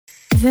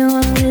If you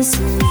wanna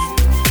listen,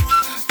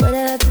 what I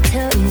have to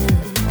tell you.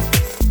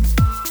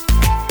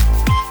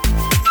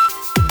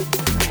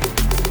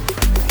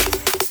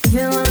 If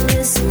you wanna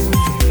listen,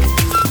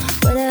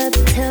 what I have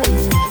to tell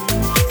you.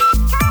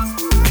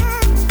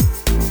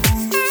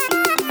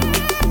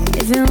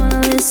 If you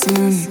wanna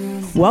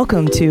listen.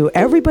 Welcome to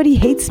Everybody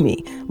Hates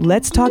Me.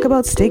 Let's talk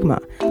about stigma,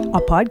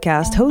 a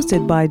podcast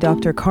hosted by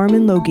Dr.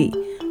 Carmen Logie.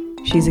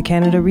 She's a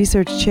Canada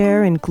Research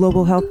Chair in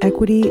Global Health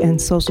Equity and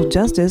Social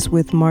Justice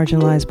with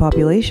Marginalized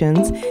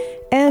Populations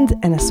and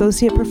an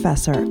Associate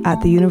Professor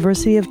at the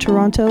University of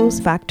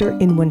Toronto's Factor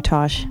in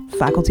Wintosh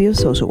Faculty of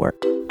Social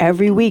Work.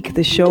 Every week,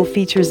 the show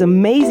features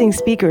amazing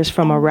speakers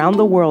from around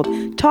the world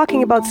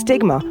talking about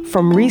stigma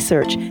from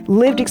research,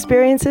 lived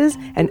experiences,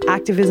 and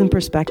activism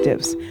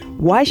perspectives.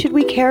 Why should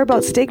we care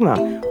about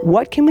stigma?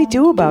 What can we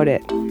do about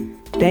it?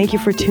 Thank you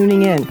for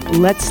tuning in.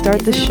 Let's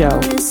start the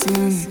show.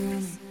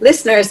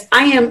 Listeners,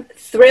 I am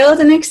thrilled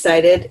and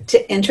excited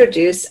to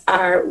introduce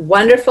our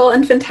wonderful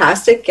and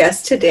fantastic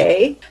guest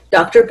today,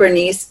 Dr.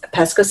 Bernice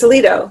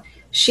Pescosolido.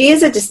 She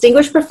is a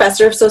distinguished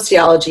professor of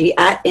sociology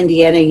at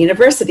Indiana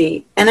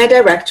University and a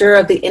director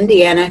of the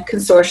Indiana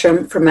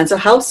Consortium for Mental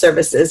Health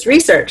Services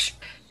Research.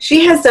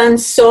 She has done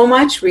so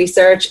much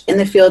research in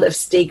the field of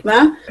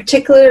stigma,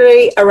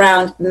 particularly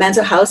around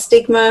mental health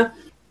stigma,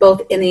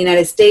 both in the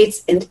United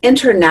States and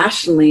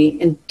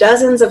internationally in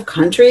dozens of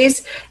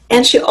countries,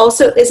 and she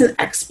also is an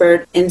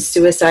expert in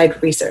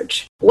suicide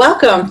research.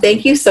 Welcome.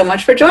 Thank you so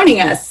much for joining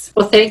us.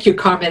 Well, thank you,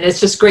 Carmen. It's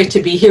just great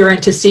to be here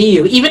and to see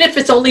you, even if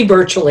it's only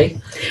virtually.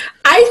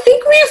 I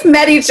think we've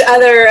met each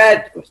other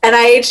at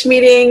NIH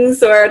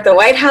meetings or at the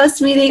White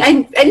House meeting. I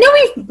know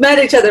we've met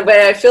each other, but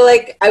I feel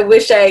like I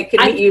wish I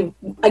could meet you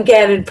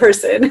again in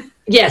person.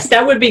 Yes,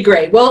 that would be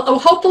great. Well,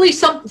 hopefully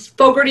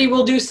Fogarty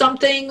will do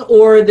something,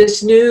 or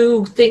this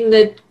new thing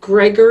that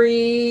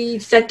Gregory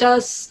sent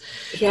us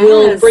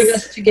will bring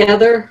us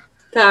together.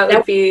 That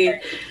would be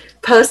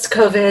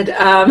post-COVID.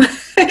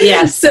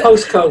 Yes,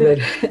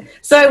 post-COVID.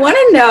 So I want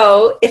to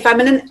know, if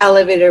I'm in an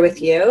elevator with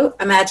you,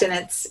 imagine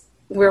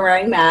we're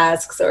wearing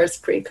masks or it's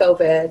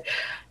pre-COVID,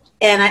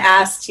 and I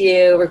asked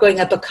you, we're going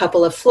up a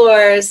couple of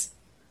floors.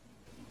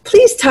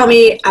 Please tell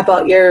me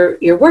about your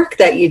work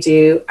that you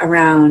do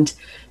around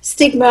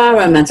stigma,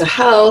 around mental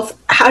health.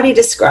 How do you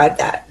describe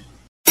that?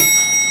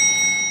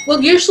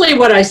 Well, usually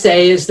what I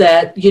say is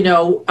that,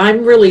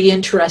 I'm really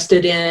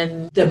interested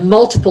in the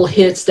multiple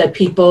hits that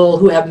people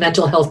who have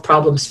mental health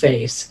problems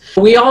face.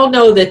 We all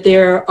know that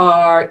there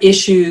are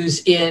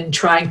issues in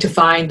trying to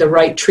find the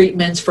right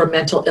treatments for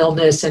mental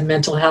illness and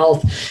mental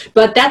health,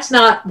 but that's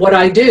not what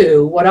I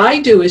do. What I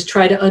do is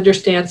try to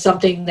understand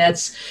something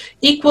that's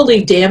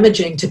equally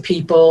damaging to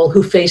people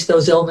who face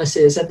those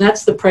illnesses, and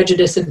that's the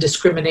prejudice and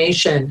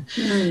discrimination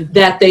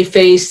that they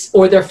face,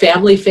 or their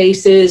family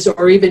faces,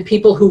 or even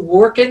people who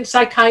work in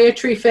psychiatry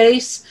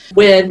face,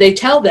 when they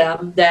tell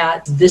them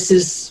that this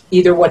is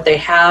either what they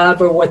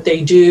have or what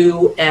they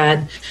do,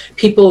 and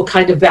people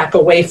kind of back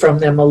away from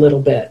them a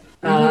little bit.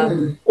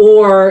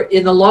 Or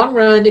in the long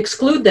run,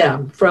 exclude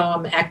them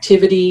from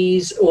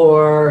activities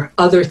or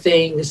other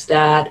things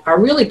that are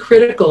really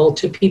critical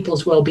to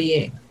people's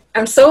well-being.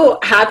 I'm so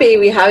happy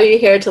we have you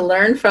here to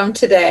learn from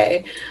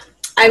today.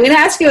 I'm going to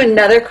ask you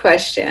another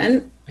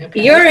question.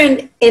 Okay. You're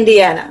in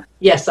Indiana.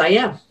 Yes, I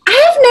am.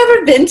 I have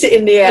never been to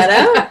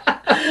Indiana.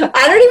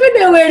 I don't even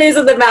know where it is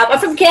on the map. I'm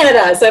from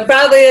Canada, so I'm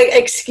probably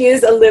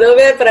excused a little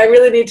bit, but I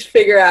really need to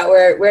figure out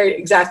where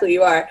exactly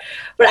you are.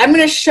 But I'm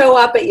going to show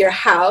up at your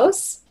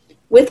house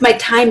with my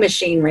time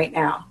machine right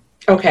now.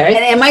 Okay.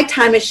 And in my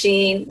time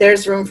machine,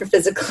 there's room for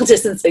physical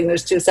distancing.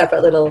 There's two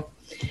separate little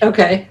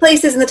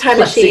places in the time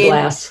machine.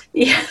 Plexiglass.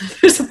 Yeah,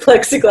 there's a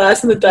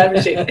plexiglass in the time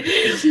machine.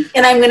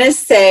 And I'm going to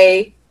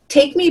say,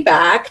 take me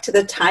back to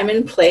the time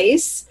and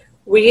place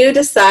where you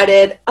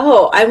decided,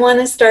 I want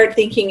to start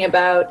thinking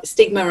about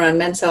stigma around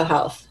mental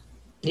health.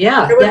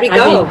 Yeah. Where would we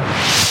go?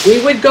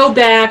 We would go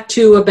back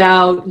to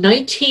about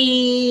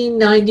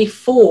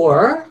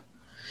 1994.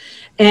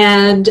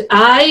 And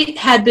I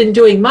had been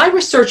doing, my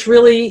research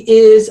really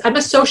is, I'm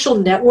a social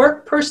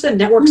network person,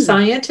 network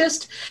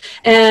scientist,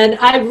 and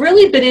I've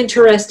really been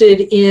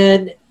interested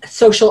in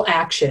social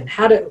action.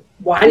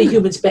 Why do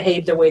humans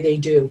behave the way they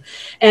do?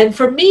 And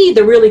for me,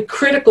 the really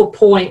critical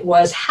point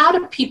was, how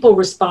do people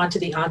respond to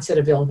the onset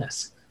of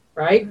illness,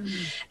 right?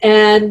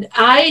 And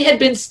I had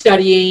been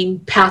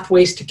studying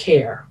pathways to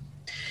care.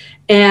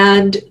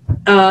 And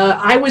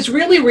I was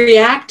really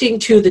reacting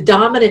to the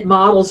dominant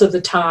models of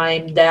the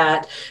time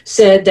that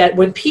said that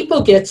when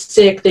people get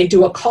sick, they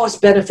do a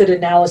cost-benefit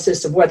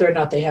analysis of whether or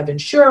not they have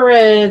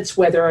insurance,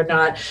 whether or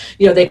not,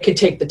 they can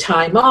take the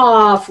time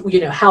off,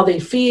 how they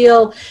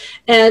feel.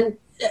 And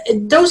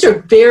those are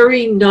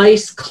very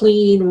nice,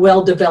 clean,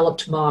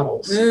 well-developed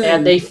models.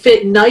 And they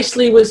fit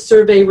nicely with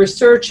survey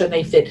research, and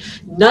they fit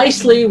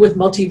nicely with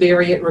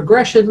multivariate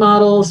regression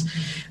models.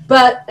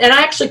 And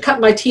I actually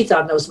cut my teeth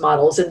on those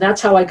models, and that's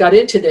how I got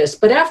into this.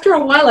 But after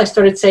a while, I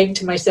started saying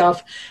to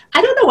myself,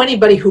 I don't know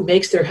anybody who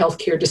makes their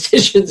healthcare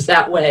decisions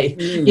that way.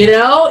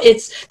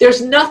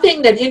 There's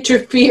nothing that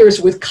interferes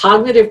with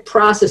cognitive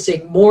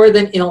processing more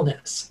than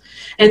illness,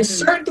 and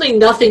certainly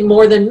nothing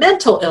more than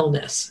mental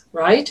illness,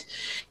 right?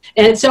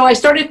 And so I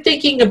started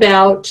thinking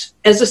about,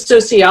 as a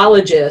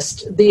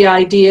sociologist, the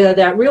idea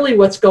that really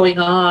what's going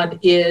on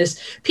is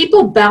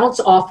people bounce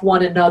off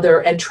one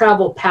another and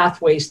travel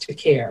pathways to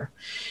care.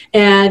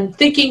 And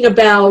thinking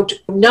about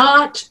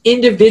not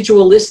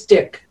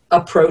individualistic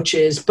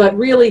approaches, but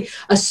really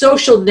a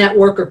social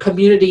network or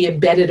community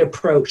embedded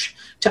approach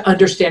to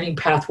understanding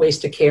pathways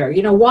to care.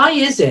 Why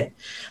is it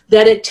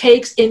that it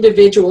takes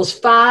individuals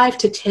 5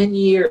 to 10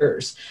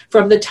 years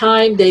from the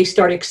time they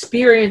start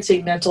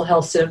experiencing mental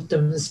health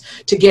symptoms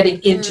to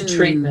getting into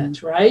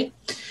treatment, right?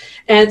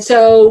 And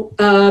so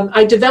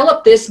I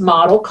developed this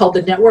model called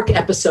the network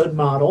episode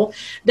model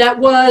that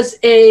was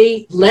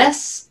a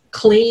less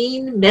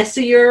clean,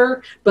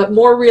 messier, but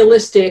more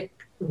realistic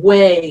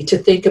way to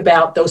think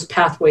about those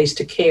pathways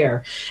to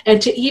care, and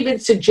to even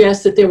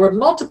suggest that there were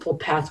multiple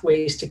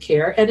pathways to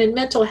care. And in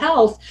mental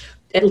health,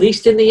 at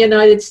least in the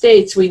United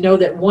States, we know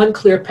that one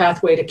clear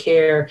pathway to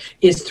care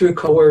is through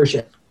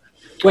coercion.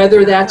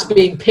 Whether that's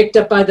being picked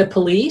up by the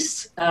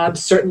police,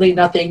 certainly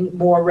nothing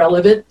more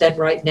relevant than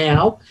right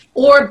now,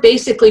 or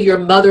basically your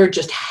mother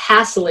just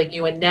hassling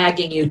you and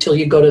nagging you till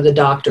you go to the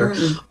doctor.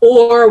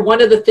 Or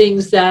one of the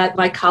things that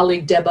my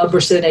colleague Deb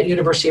Umberson at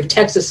University of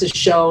Texas has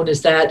shown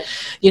is that,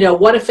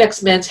 what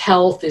affects men's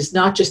health is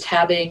not just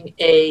having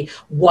a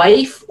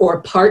wife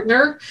or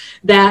partner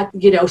that,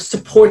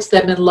 supports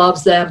them and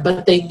loves them,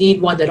 but they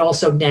need one that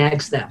also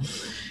nags them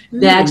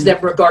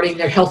regarding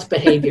their health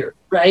behavior,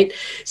 right?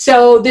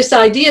 So this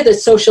idea that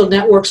social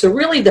networks are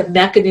really the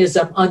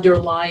mechanism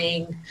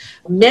underlying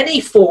many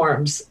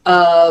forms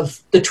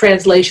of the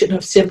translation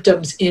of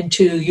symptoms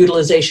into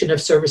utilization of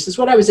services,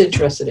 what I was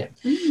interested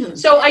in.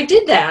 So I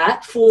did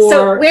that for...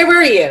 So where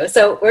were you?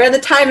 So we're in the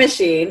time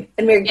machine,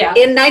 and we're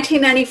in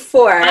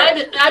 1994. I'm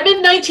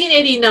in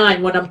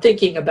 1989 when I'm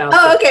thinking about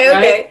this, okay.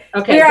 Right?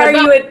 Okay. Where are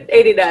you at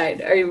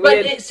 89?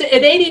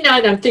 At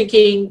 89, I'm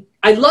thinking,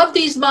 I love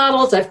these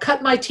models. I've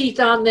cut my teeth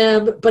on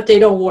them, but they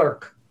don't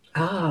work.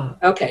 Oh.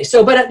 Okay.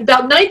 So, but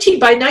by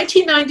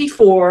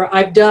 1994,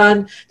 I've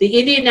done the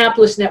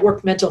Indianapolis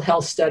Network Mental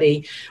Health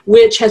Study,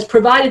 which has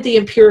provided the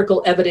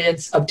empirical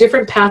evidence of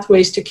different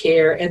pathways to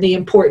care and the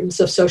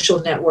importance of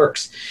social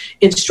networks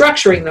in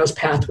structuring those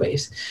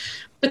pathways.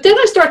 But then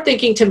I start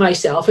thinking to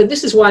myself, and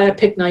this is why I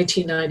picked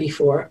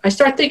 1994, I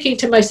start thinking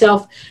to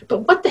myself,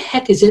 but what the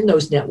heck is in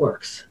those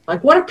networks?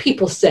 Like, what are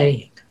people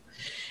saying?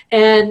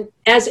 And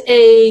as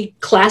a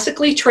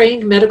classically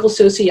trained medical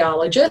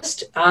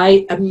sociologist,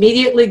 I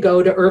immediately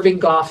go to Erving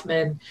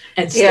Goffman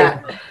and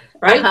stigma,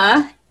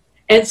 right?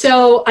 And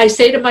so I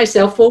say to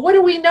myself, well, what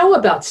do we know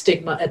about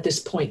stigma at this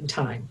point in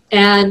time?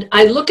 And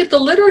I look at the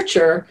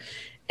literature,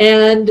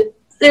 and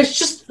there's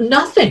just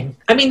nothing.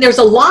 I mean, there's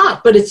a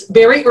lot, but it's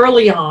very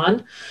early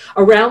on,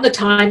 around the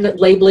time that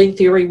labeling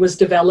theory was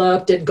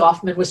developed and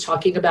Goffman was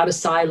talking about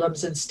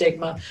asylums and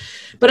stigma.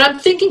 But I'm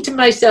thinking to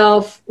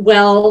myself,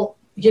 well,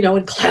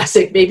 in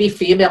classic, maybe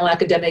female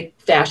academic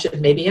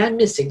fashion, maybe I'm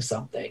missing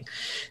something.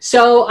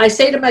 So I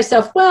say to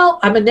myself, well,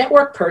 I'm a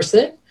network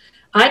person.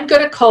 I'm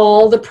going to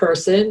call the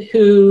person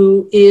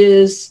who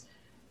is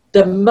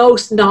the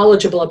most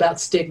knowledgeable about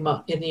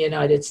stigma in the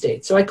United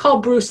States. So I call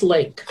Bruce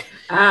Link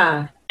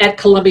at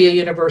Columbia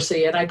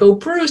University. And I go,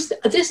 Bruce,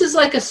 this is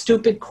like a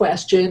stupid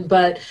question,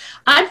 but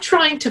I'm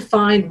trying to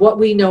find what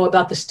we know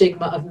about the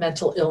stigma of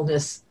mental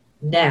illness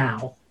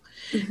now.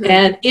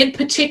 And in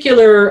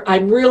particular,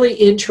 I'm really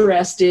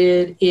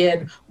interested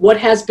in what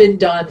has been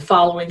done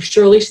following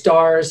Shirley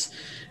Starr's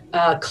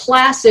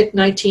classic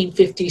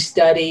 1950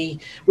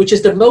 study, which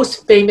is the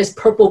most famous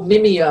purple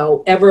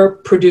mimeo ever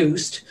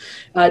produced,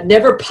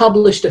 never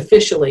published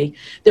officially,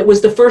 that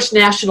was the first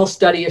national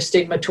study of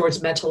stigma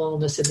towards mental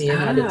illness in the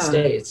United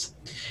States.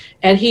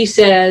 And he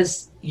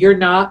says, you're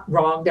not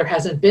wrong, there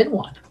hasn't been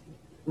one.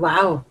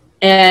 Wow.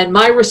 And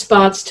my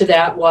response to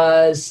that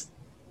was,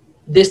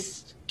 this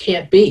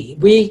can't be.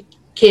 We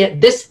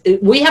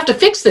have to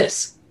fix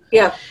this.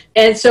 Yeah.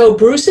 And so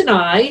Bruce and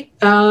I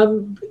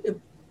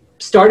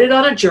started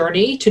on a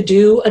journey to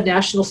do a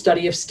national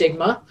study of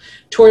stigma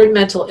toward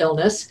mental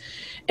illness,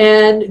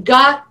 and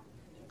I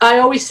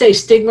always say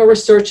stigma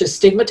research is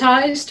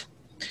stigmatized,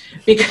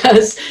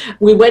 because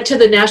we went to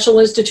the National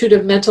Institute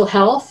of Mental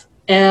Health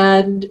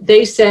and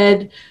they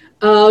said,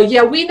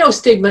 we know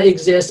stigma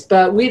exists,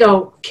 but we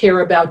don't care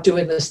about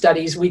doing the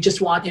studies. We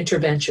just want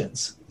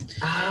interventions.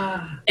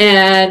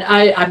 And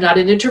I'm not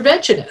an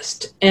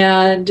interventionist.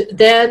 And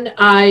then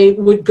I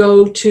would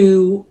go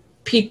to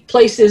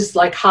places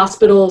like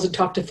hospitals and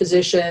talk to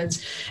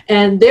physicians,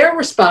 and their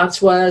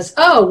response was,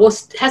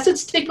 hasn't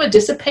stigma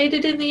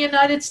dissipated in the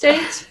United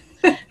States?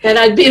 And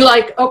I'd be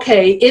like,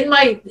 okay, in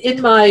my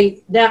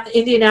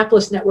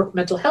Indianapolis Network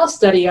Mental Health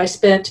Study, I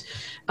spent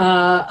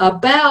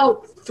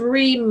about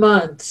 3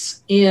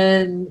 months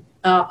in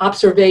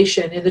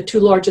observation in the 2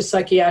 largest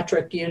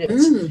psychiatric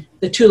units,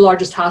 the 2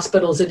 largest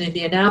hospitals in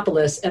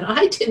Indianapolis, and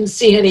I didn't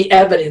see any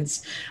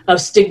evidence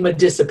of stigma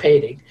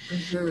dissipating.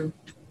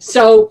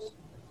 So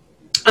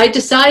I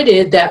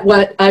decided that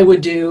what I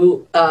would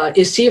do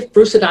is see if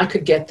Bruce and I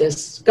could get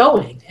this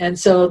going. And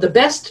so the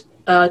best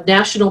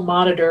national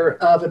monitor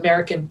of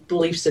American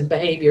beliefs and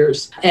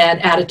behaviors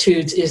and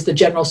attitudes is the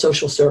General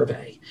Social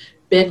Survey.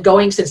 Been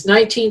going since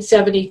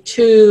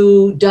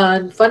 1972,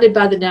 funded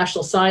by the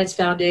National Science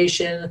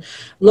Foundation,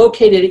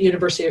 located at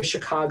University of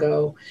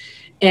Chicago.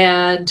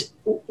 And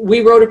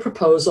we wrote a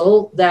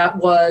proposal that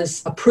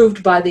was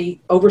approved by the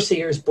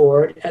Overseers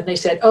Board. And they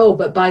said, oh,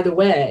 but by the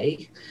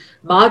way,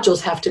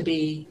 modules have to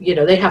be,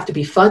 they have to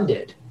be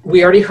funded.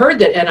 We already heard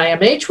that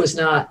NIMH was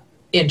not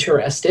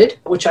interested,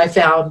 which I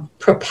found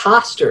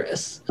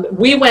preposterous.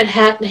 We went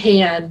hat in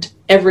hand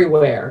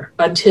everywhere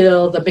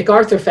until the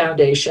MacArthur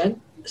Foundation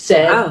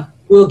said,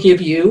 we'll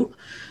give you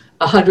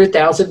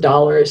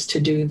 $100,000 to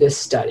do this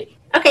study.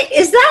 Okay,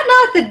 is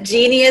that not the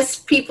genius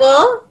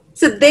people?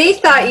 So they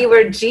thought you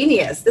were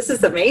genius. This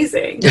is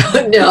amazing.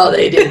 No,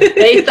 they didn't.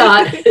 They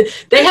thought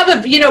they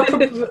have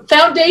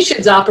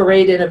foundations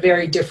operate in a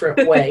very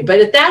different way.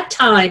 But at that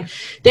time,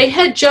 they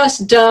had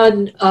just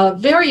done a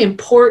very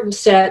important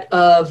set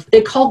of,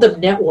 they called them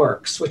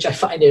networks, which I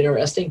find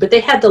interesting, but they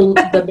had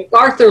the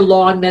MacArthur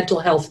Law and Mental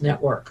Health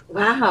Network.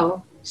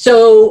 Wow.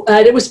 So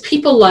it was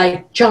people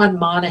like John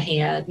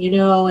Monahan,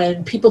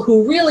 and people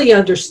who really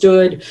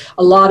understood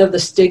a lot of the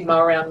stigma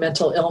around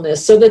mental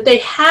illness, so that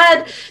they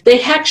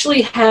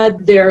actually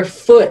had their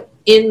foot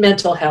in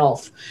mental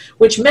health,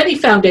 which many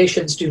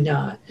foundations do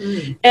not.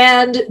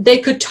 And they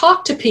could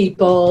talk to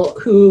people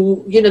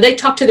who, they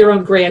talk to their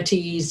own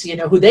grantees,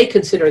 who they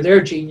consider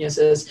their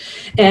geniuses.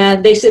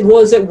 And they said, well,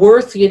 is it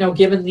worth,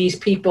 giving these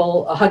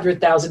people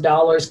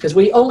 $100,000? Because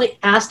we only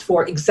asked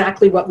for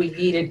exactly what we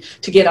needed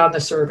to get on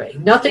the survey.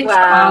 Nothing for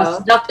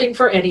us, nothing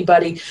for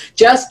anybody.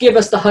 Just give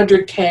us the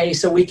 $100K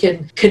so we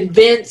can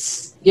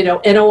convince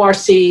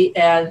NORC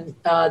and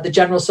the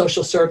General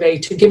Social Survey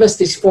to give us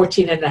these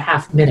 14 and a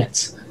half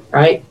minutes.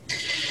 Right?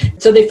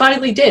 So they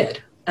finally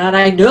did. And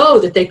I know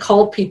that they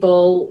called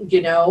people,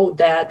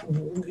 that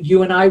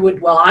you and I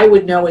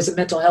would know as a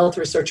mental health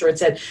researcher, and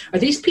said, are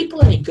these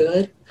people any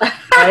good?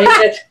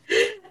 Right?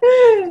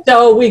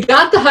 So we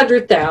got the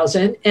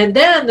 100,000. And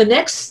then the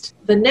next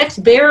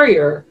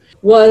barrier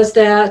was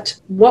that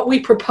what we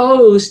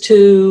proposed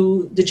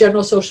to the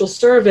General Social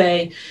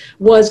Survey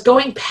was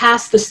going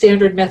past the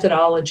standard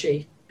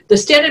methodology. The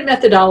standard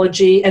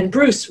methodology, and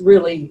Bruce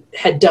really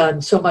had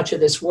done so much of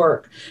this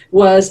work,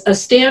 was a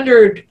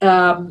standard,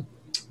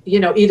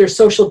 either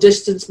social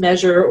distance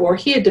measure, or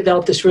he had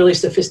developed this really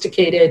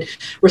sophisticated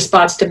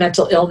response to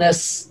mental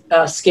illness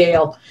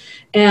scale.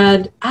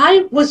 And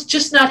I was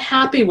just not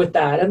happy with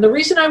that. And the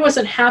reason I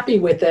wasn't happy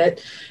with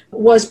it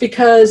was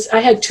because I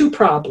had 2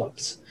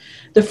 problems.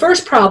 The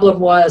first problem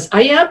was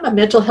I am a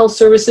mental health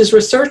services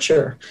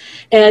researcher.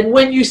 And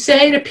when you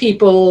say to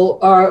people,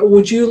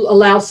 would you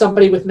allow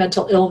somebody with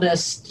mental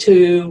illness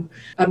to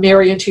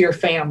marry into your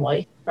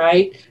family,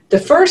 right? The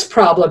first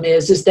problem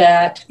is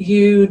that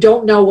you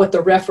don't know what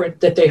the referent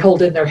that they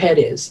hold in their head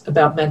is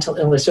about mental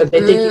illness. Are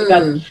they thinking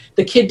about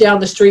the kid down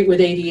the street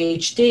with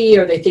ADHD?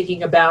 Are they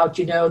thinking about,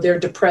 their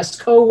depressed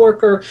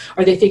coworker?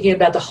 Are they thinking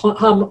about the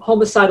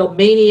homicidal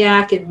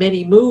maniac in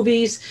many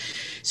movies?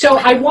 So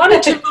I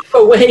wanted to move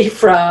away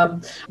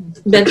from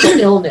mental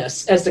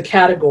illness as the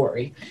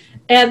category.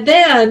 And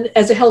then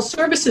as a health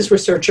services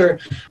researcher,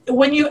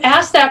 when you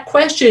ask that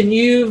question,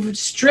 you've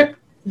stripped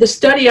the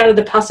study out of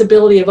the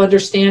possibility of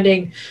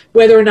understanding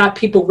whether or not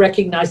people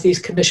recognize these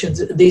conditions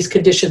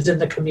in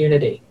the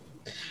community.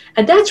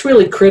 And that's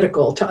really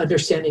critical to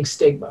understanding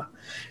stigma.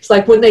 It's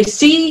like when they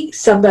see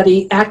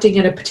somebody acting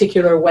in a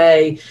particular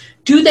way,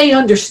 do they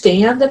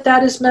understand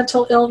that is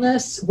mental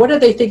illness? What do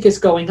they think is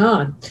going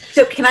on?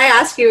 So can I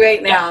ask you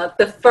right now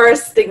the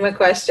first stigma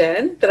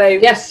question that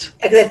yes,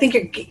 because I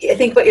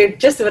think what you're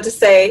just about to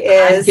say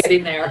is, I'm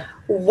getting there.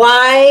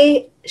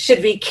 Why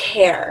should we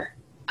care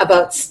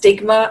about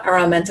stigma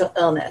around mental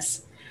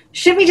illness?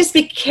 Should we just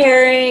be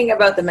caring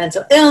about the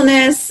mental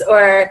illness,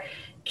 or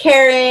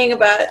caring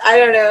about, I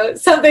don't know,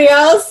 something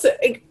else?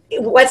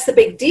 What's the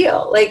big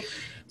deal?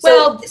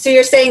 So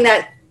you're saying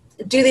that,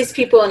 do these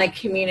people in a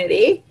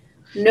community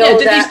know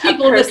do that these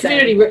people in the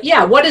community,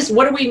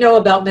 what do we know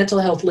about mental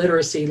health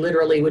literacy?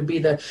 Literally would be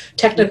the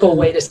technical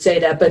way to say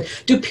that.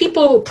 But do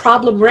people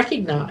problem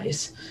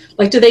recognize?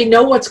 Do they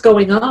know what's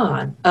going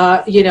on?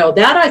 That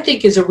I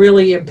think is a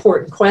really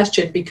important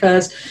question,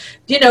 because,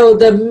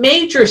 the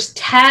major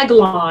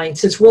tagline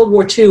since World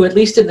War II, at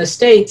least in the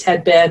States,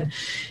 had been,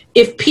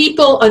 if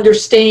people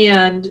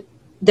understand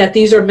that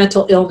these are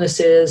mental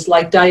illnesses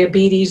like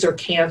diabetes or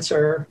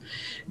cancer,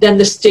 then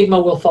the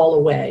stigma will fall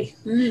away.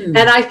 And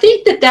I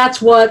think that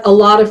that's what a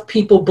lot of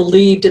people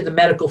believed in the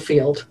medical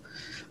field.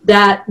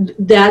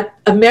 that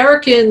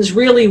Americans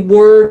really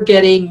were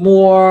getting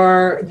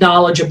more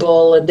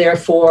knowledgeable, and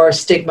therefore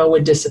stigma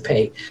would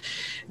dissipate.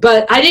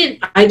 But I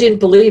didn't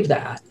believe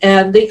that.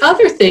 And the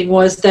other thing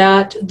was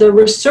that the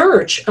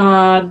research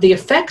on the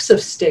effects of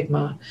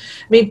stigma,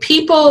 I mean,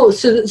 so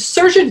the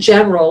Surgeon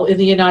General in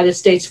the United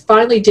States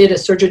finally did a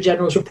Surgeon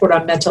General's report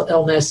on mental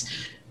illness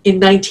in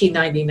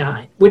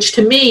 1999, which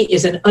to me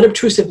is an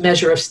unobtrusive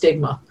measure of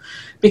stigma,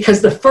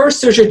 because the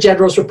first Surgeon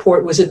General's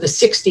report was in the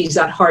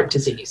 60s on heart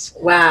disease.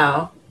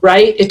 Wow.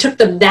 Right? It took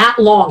them that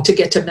long to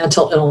get to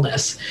mental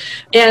illness.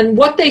 And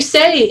what they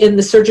say in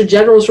the Surgeon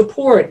General's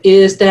report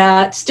is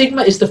that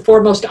stigma is the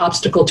foremost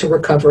obstacle to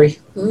recovery.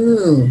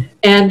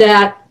 And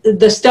that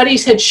the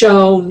studies had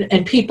shown,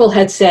 and people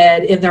had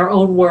said in their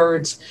own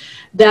words,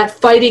 that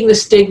fighting the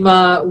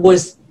stigma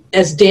was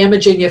as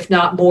damaging, if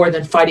not more,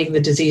 than fighting the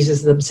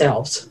diseases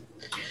themselves.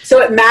 So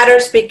it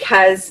matters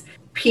because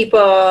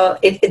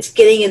it's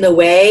getting in the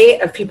way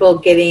of people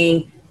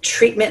getting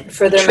treatment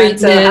for their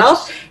mental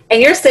health.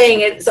 And you're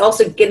saying it's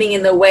also getting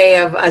in the way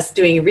of us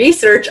doing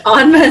research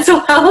on mental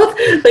health.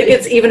 Like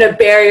it's even a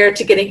barrier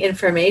to getting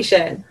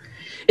information.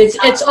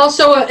 It's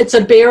also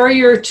a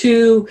barrier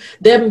to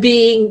them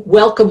being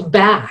welcomed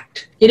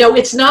back.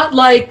 It's not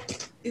like,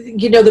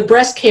 the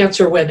breast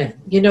cancer women,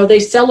 they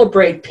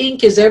celebrate.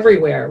 Pink is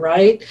everywhere,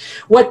 right?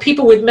 What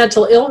people with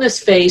mental illness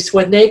face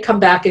when they come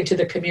back into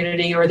the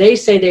community or they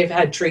say they've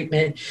had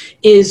treatment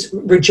is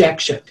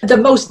rejection. The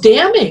most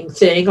damning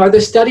thing are the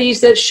studies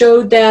that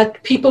showed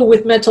that people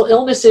with mental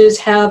illnesses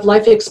have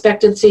life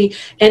expectancy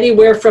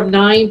anywhere from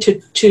 9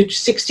 to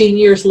 16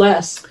 years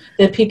less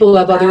than people who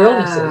have other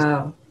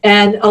illnesses.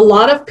 And a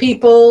lot of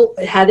people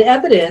had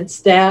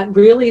evidence that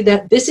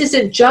this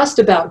isn't just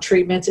about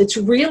treatments. It's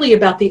really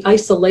about the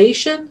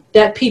isolation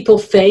that people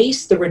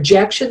face, the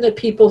rejection that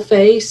people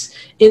face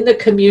in the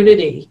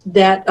community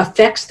that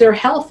affects their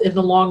health in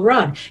the long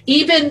run.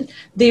 Even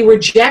the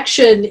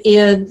rejection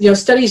in,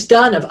 studies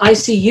done of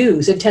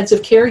ICUs,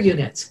 intensive care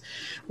units,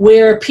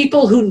 where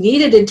people who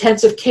needed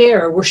intensive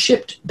care were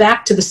shipped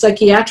back to the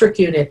psychiatric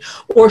unit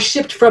or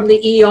shipped from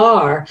the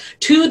ER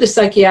to the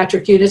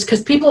psychiatric units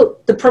because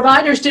the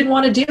providers didn't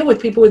want to deal with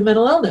people with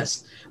mental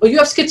illness. Oh, you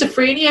have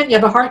schizophrenia and you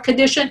have a heart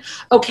condition?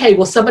 Okay,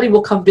 well, somebody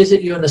will come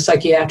visit you in the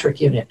psychiatric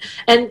unit.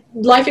 And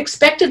life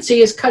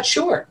expectancy is cut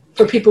short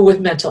for people with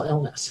mental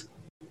illness.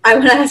 I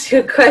want to ask you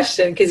a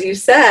question because you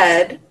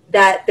said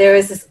that there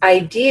is this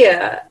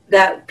idea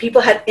that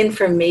people had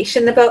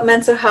information about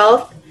mental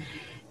health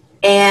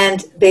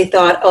and they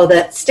thought,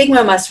 that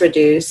stigma must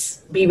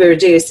be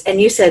reduced.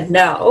 And you said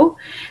no.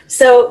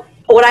 So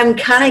what I'm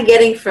kind of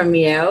getting from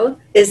you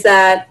is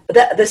that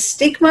the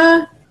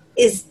stigma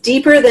is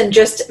deeper than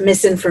just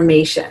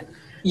misinformation.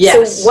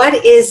 Yes. So what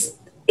is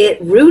it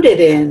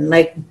rooted in?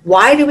 Like,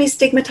 why do we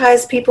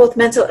stigmatize people with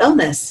mental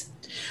illness?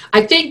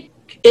 I think,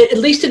 at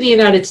least in the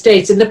United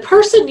States, and the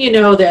person,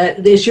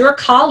 that is your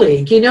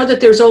colleague, that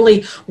there's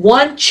only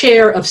one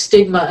chair of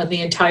stigma in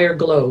the entire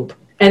globe.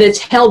 And it's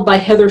held by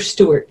Heather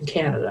Stewart in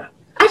Canada.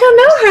 I don't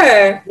know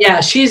her.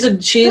 Yeah, she's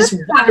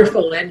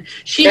wonderful, and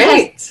she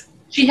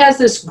has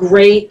this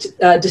great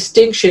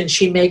distinction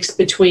she makes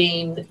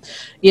between,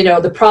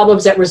 the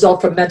problems that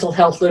result from mental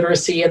health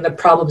literacy and the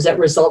problems that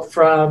result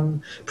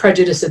from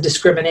prejudice and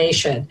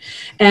discrimination.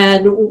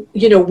 And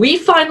we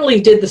finally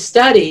did the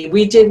study.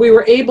 We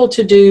were able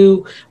to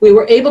do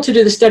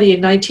the study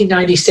in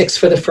 1996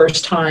 for the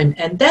first time,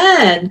 and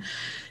then.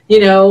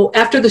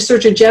 After the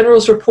Surgeon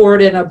General's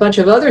report and a bunch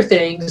of other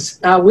things,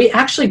 we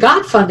actually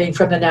got funding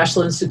from the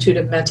National Institute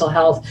of Mental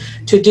Health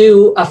to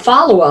do a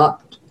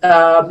follow-up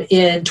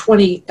in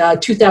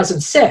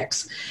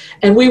 2006.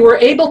 And we were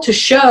able to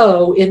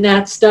show in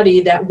that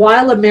study that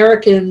while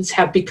Americans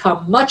have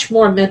become much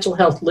more mental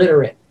health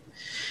literate,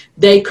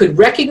 they could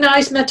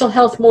recognize mental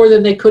health more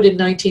than they could in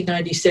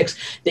 1996.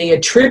 They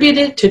attribute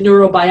it to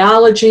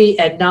neurobiology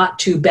and not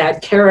to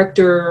bad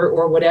character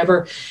or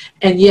whatever.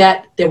 And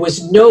yet there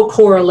was no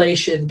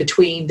correlation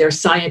between their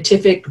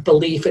scientific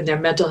belief and their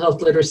mental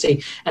health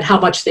literacy and how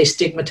much they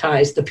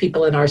stigmatized the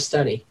people in our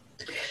study.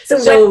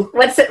 So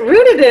what's it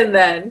rooted in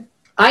then?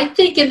 I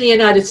think in the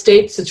United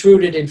States it's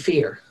rooted in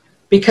fear.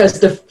 Because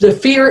the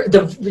fear,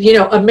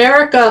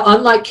 America,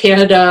 unlike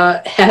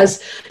Canada,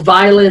 has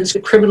violence,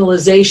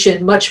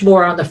 criminalization much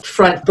more on the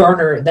front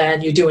burner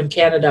than you do in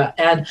Canada.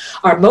 And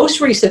our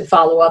most recent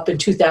follow-up in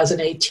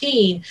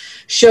 2018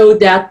 showed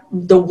that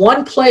the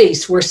one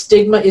place where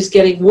stigma is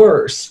getting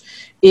worse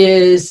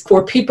is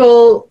for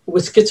people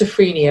with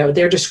schizophrenia.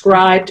 They're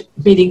described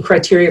meeting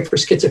criteria for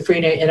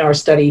schizophrenia in our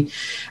study,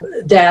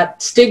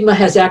 that stigma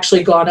has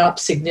actually gone up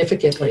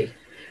significantly.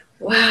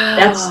 Wow.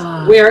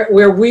 That's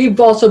where we've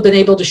also been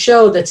able to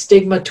show that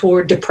stigma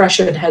toward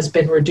depression has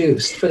been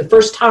reduced. For the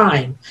first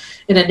time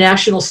in a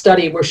national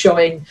study, we're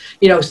showing,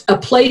 a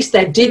place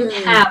that didn't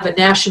have a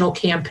national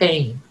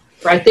campaign,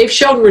 right? They've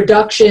shown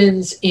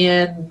reductions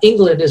in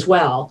England as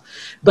well,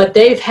 but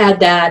they've had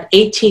that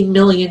 18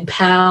 million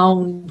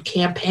pound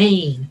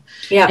campaign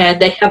Yeah.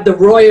 And they have the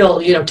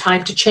Royal,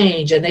 Time to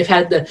Change, and they've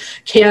had the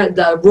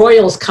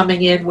Royals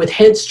coming in with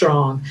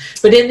Headstrong.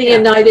 But in the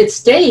United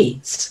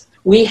States,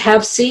 we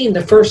have seen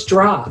the first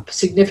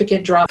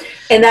significant drop.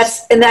 And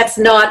that's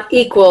not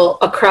equal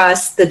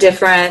across the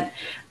different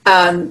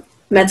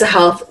mental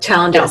health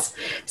challenges.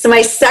 No. So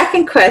my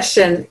second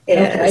question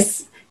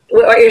is,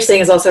 what you're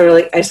saying is also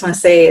really, I just want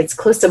to say it's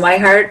close to my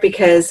heart,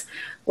 because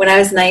when I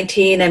was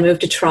 19, I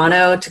moved to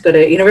Toronto to go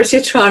to University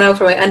of Toronto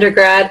for my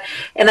undergrad,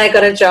 and I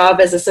got a job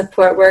as a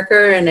support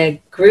worker in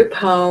a group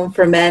home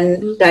for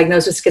men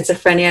diagnosed with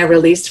schizophrenia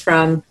released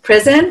from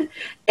prison.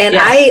 And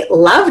I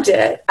loved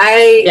it.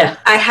 I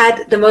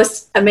had the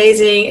most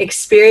amazing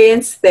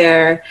experience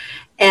there.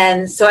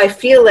 And so I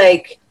feel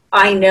like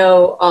I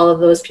know all of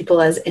those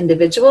people as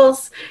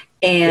individuals,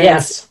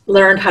 and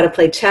learned how to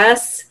play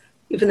chess,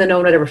 even though no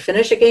one would ever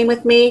finish a game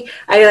with me.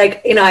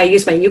 I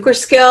use my euchre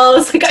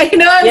skills. I'm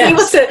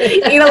able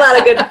to eat a lot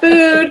of good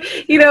food,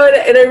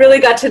 and I really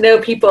got to know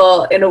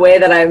people in a way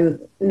that I'm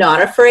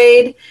not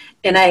afraid.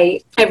 And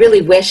I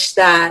really wish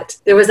that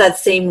there was that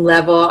same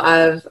level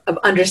of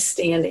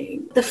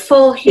understanding the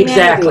full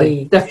humanity.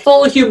 Exactly. The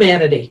full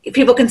humanity.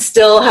 People can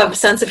still have a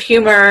sense of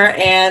humor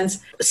and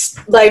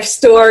life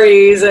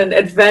stories and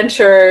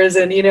adventures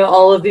and,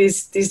 all of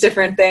these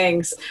different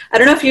things. I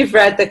don't know if you've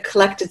read The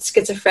Collected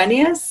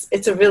Schizophrenias.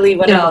 It's a really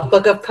wonderful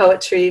book of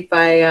poetry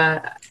by,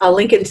 I'll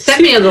link it.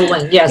 Send me the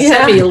link. Yes,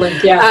 send me a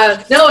link.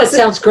 Yeah. It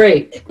sounds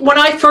great. When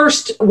I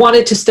first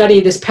wanted to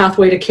study this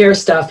pathway to care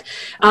stuff,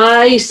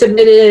 I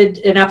submitted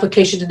an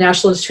application to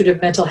National Institute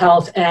of Mental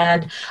Health,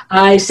 and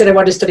I said I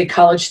wanted to study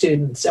college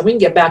students. And we can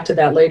get back to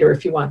that later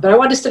if you want. But I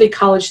wanted to study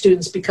college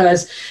students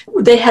because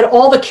they had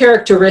all the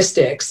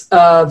characteristics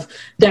of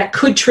that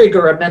could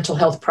trigger a mental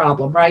health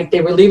problem, right?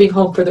 They were leaving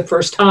home for the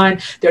first time.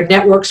 Their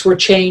networks were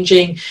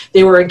changing.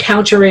 They were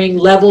encountering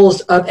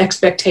levels of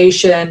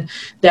expectation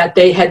that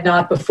they had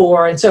not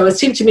before. And so it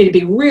seemed to me to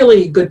be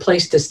really good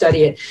place to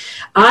study it.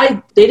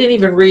 They didn't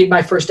even read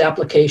my first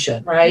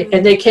application, right?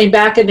 And they came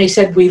back and they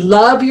said, we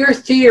love your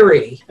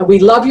theory and we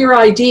love your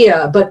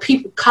idea, but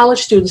college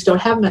students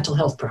don't have mental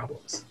health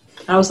problems.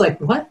 I was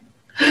like, what?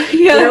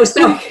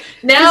 So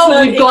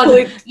now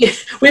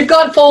we've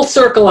gone full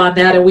circle on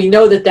that, and we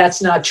know that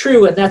that's not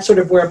true, and that's sort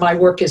of where my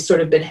work has sort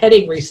of been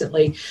heading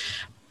recently.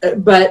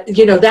 But,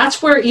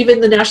 that's where even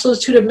the National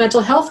Institute of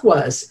Mental Health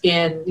was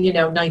in,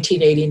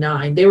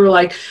 1989. They were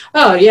like,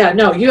 oh, yeah,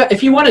 no,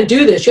 if you want to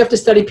do this, you have to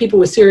study people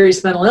with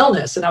serious mental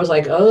illness. And I was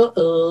like,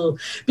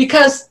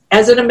 because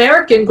as an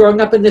American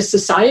growing up in this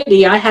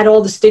society, I had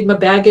all the stigma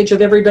baggage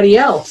of everybody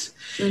else.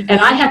 Mm-hmm.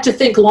 And I had to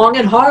think long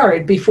and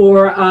hard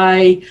before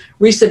I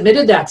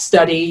resubmitted that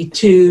study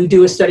to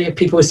do a study of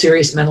people with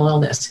serious mental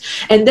illness.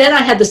 And then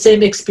I had the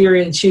same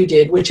experience you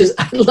did, which is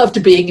I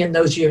loved being in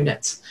those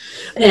units.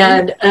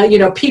 And,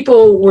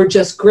 people were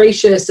just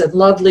gracious and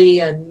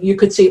lovely, and you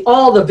could see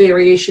all the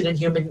variation in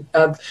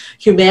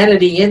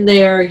humanity in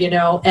there,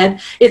 and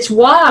it's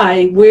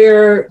why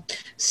where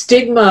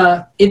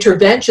stigma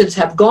interventions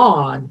have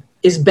gone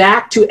is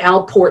back to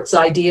Alport's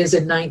ideas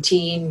in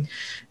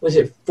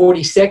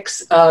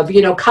 1946 of,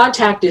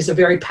 contact is a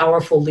very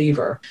powerful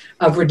lever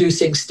of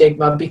reducing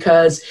stigma,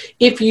 because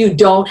if you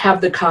don't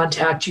have the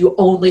contact, you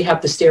only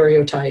have the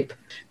stereotype.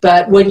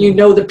 But when you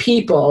know the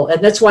people,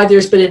 and that's why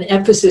there's been an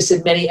emphasis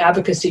in many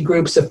advocacy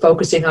groups of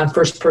focusing on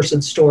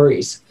first-person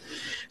stories.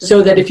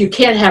 So that if you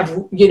can't have,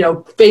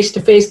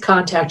 face-to-face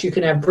contact, you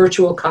can have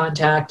virtual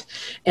contact.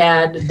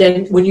 And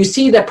then when you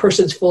see that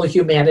person's full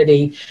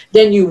humanity,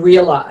 then you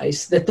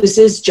realize that this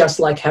is just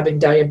like having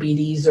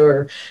diabetes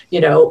or,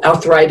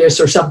 arthritis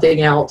or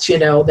something else,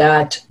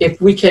 that if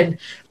we can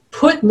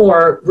put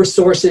more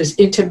resources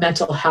into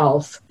mental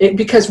health,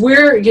 because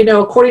we're,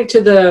 according to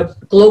the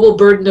global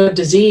burden of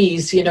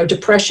disease,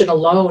 depression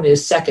alone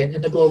is second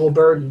in the global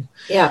burden.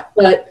 Yeah.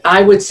 But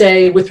I would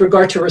say with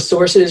regard to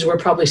resources, we're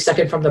probably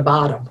second from the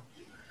bottom.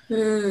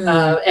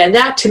 And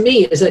that to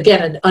me is,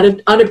 again,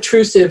 an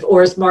unobtrusive,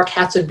 or as Mark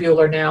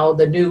Hatzenbuehler now,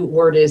 the new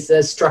word is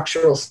the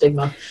structural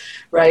stigma.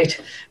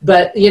 Right.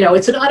 But,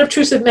 it's an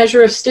unobtrusive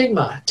measure of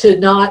stigma to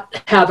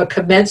not have a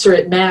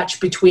commensurate match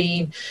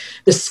between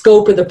the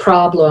scope of the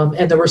problem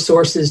and the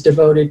resources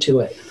devoted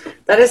to it.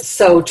 That is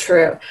so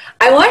true.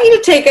 I want you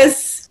to take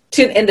us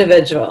to an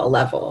individual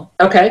level.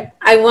 Okay.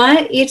 I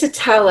want you to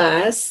tell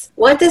us,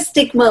 what does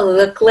stigma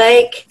look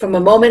like from a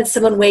moment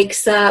someone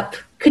wakes up?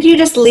 Could you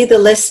just lead the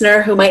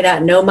listener who might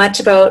not know much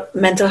about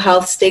mental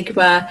health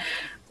stigma?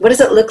 What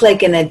does it look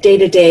like in a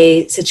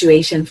day-to-day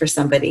situation for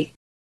somebody?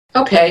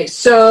 Okay,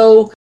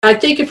 so I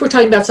think if we're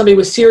talking about somebody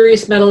with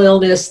serious mental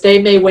illness,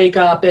 they may wake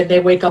up and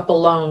they wake up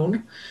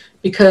alone,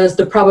 because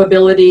the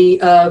probability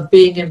of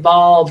being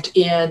involved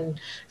in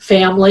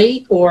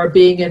family or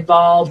being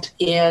involved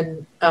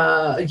in,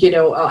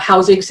 a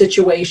housing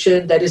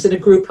situation that isn't a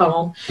group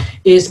home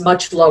is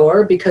much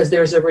lower, because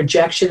there's a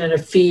rejection and a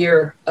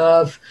fear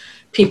of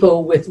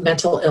people with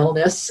mental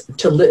illness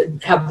to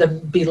have them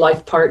be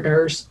life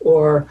partners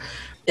or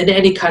in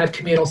any kind of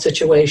communal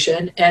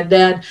situation. And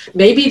then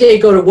maybe they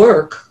go to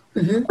work,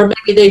 or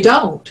maybe they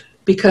don't.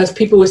 because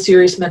people with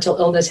serious mental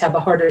illness have a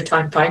harder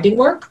time finding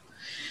work.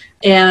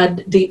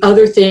 And the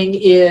other thing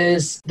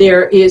is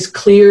there is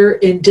clear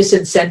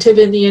disincentive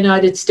in the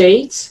United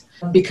States,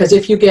 because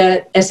if you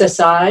get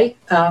SSI,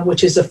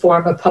 which is a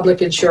form of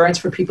public insurance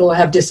for people who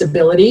have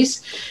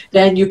disabilities,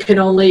 then you can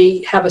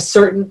only have a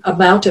certain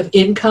amount of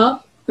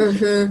income.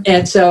 Mm-hmm.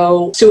 And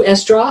so Sue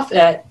Estroff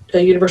at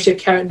the University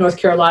of North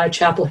Carolina,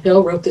 Chapel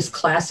Hill, wrote this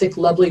classic,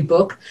 lovely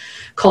book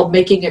called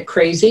Making It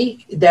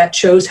Crazy that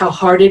shows how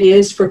hard it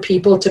is for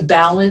people to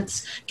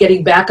balance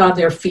getting back on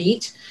their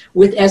feet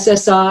with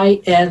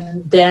SSI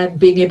and then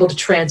being able to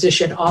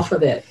transition off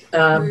of it.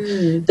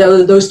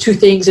 Those two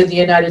things in the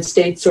United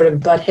States sort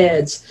of butt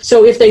heads.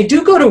 So if they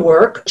do go to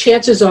work,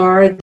 chances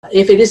are,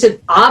 if it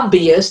isn't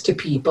obvious to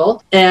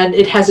people and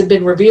it hasn't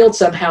been revealed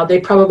somehow, they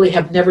probably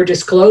have never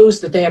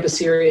disclosed that they have a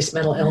serious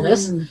mental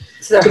illness.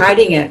 So they're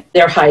hiding it.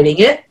 They're hiding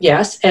it,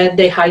 yes, and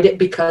they hide it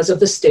because of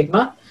the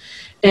stigma.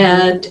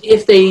 And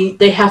if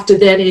they have to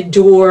then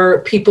endure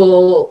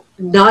people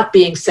not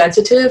being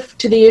sensitive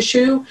to the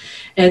issue.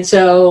 And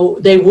so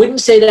they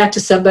wouldn't say that to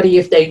somebody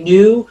if they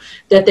knew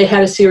that they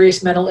had a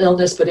serious mental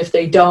illness, but if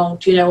they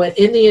don't,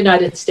 in the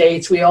United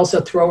States, we also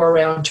throw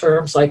around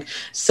terms like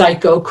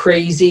psycho,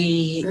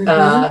 crazy,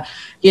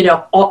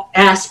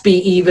 Aspie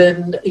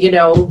even,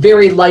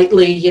 very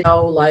lightly,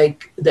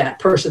 like that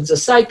person's a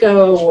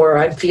psycho, or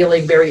I'm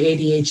feeling very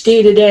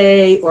ADHD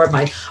today, or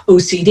my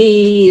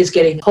OCD is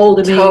getting hold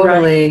of me.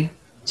 Totally. Right?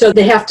 So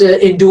they have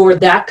to endure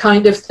that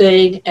kind of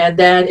thing. And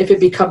then if it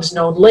becomes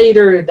known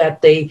later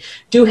that they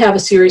do have a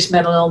serious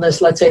mental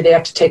illness, let's say they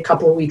have to take a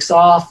couple of weeks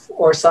off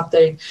or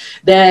something,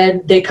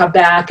 then they come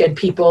back and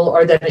people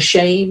are then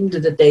ashamed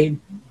that they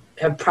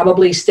have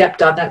probably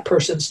stepped on that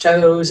person's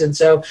toes. And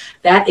so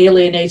that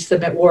alienates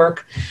them at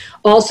work.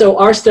 Also,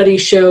 our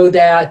studies show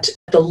that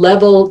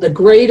the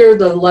greater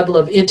the level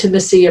of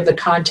intimacy of the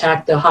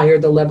contact, the higher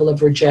the level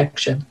of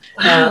rejection.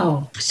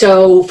 Wow.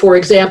 So, for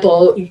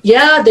example,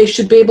 they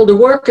should be able to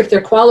work if they're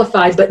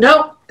qualified, but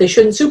no, they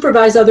shouldn't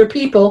supervise other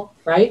people,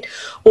 right?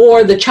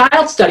 Or the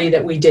child study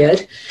that we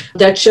did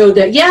that showed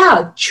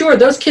that, sure,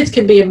 those kids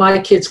can be in my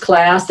kid's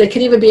class. They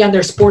can even be on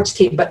their sports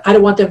team, but I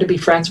don't want them to be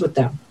friends with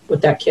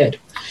that kid.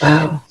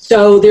 Wow.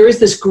 So there is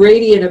this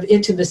gradient of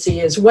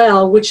intimacy as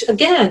well, which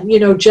again,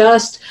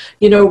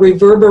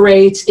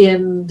 reverberates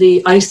in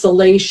the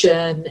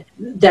isolation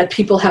that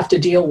people have to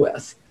deal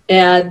with.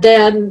 And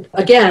then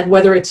again,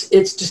 whether it's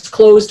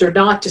disclosed or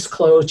not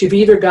disclosed, you've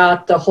either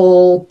got the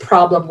whole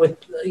problem with,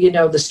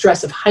 the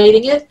stress of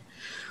hiding it,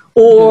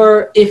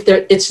 or if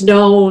it's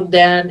known,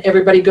 then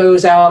everybody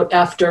goes out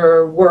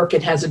after work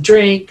and has a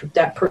drink.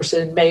 That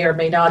person may or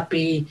may not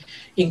be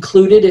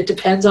included. It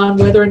depends on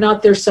whether or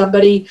not there's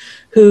somebody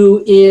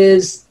who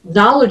is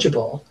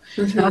knowledgeable.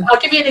 Mm-hmm. I'll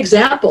give you an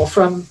example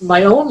from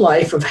my own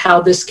life of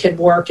how this can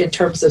work in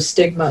terms of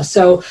stigma.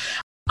 So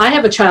I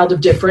have a child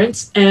of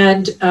difference,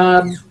 and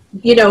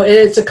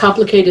it's a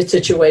complicated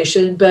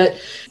situation, but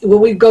when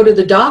we go to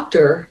the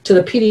doctor, to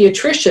the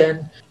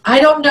pediatrician, I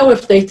don't know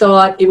if they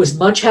thought it was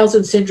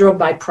Munchausen syndrome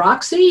by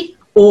proxy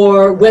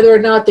or whether or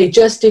not they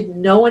just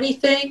didn't know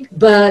anything.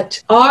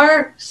 But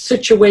our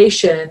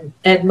situation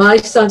and my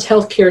son's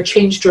healthcare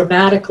changed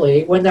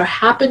dramatically when there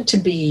happened to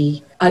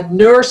be a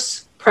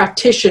nurse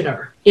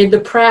practitioner in the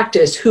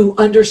practice who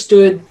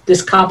understood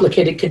this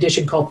complicated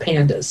condition called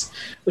PANDAS,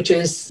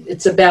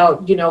 it's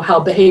about, how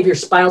behavior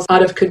spirals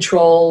out of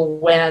control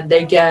when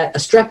they get a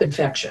strep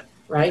infection,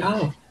 right?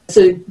 Oh. It's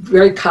a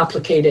very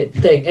complicated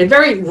thing and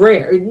very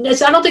rare.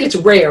 I don't think it's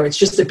rare. It's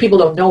just that people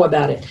don't know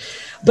about it.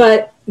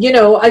 But,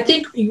 I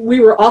think we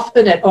were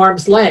often at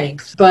arm's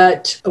length.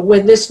 But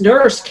when this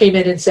nurse came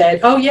in and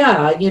said,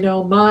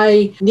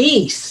 my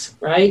niece,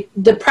 right,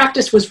 the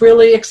practice was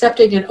really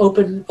accepting and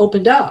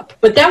opened up.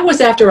 But that was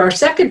after our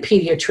second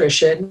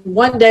pediatrician.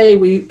 One day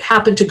we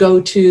happened to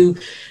go to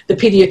the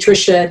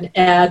pediatrician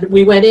and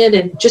we went in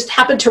and just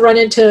happened to run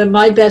into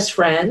my best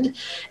friend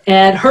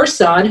and her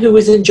son, who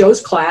was in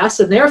Joe's class,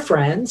 and their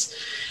friends.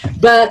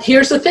 But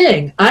here's the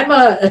thing. I'm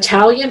an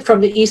Italian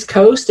from the East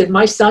Coast, and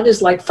my son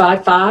is like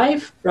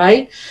 5'5",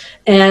 right?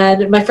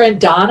 And my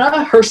friend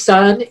Donna, her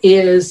son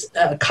is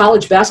a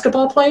college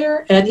basketball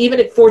player. And even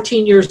at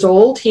 14 years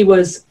old, he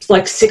was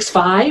like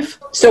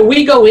 6'5". So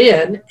we go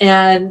in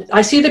and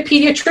I see the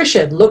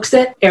pediatrician, looks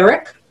at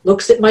Eric,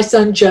 looks at my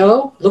son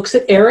Joe, looks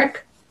at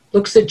Eric,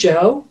 looks at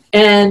Joe.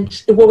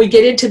 And when we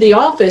get into the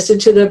office,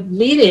 into the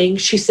meeting,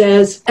 she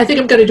says, I think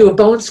I'm going to do a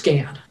bone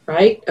scan,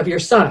 right, of your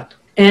son.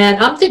 And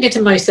I'm thinking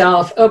to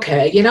myself,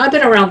 okay, I've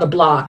been around the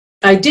block.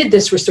 I did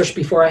this research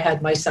before I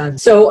had my son.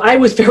 So I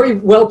was very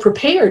well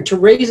prepared to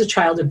raise a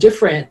child of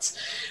difference.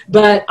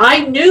 But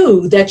I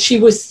knew that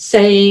she was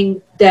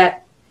saying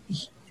that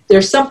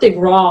there's something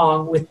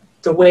wrong with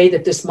the way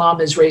that this mom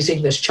is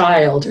raising this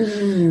child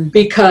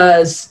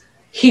because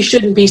he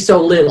shouldn't be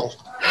so little,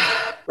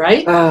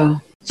 right? Wow.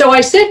 So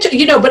I said,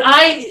 but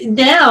I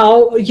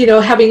now,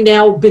 having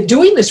now been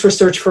doing this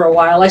research for a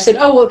while, I said,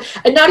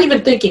 and not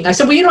even thinking. I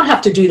said, well, you don't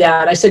have to do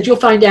that. I said, you'll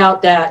find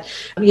out that,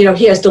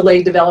 he has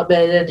delayed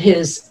development and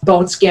his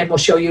bone scan will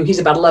show you he's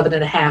about 11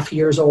 and a half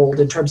years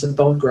old in terms of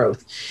bone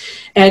growth.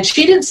 And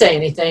she didn't say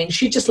anything.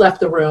 She just left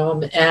the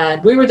room,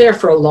 and we were there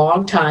for a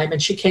long time,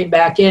 and she came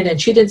back in and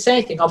she didn't say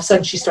anything. All of a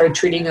sudden she started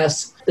treating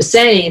us the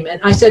same.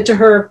 And I said to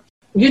her,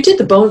 you did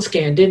the bone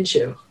scan, didn't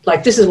you?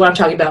 Like, this is what I'm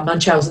talking about,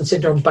 Munchausen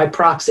syndrome by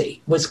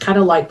proxy, was kind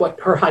of like what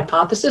her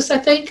hypothesis, I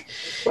think.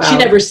 Wow. She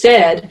never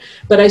said,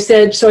 but I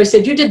said,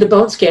 you did the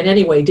bone scan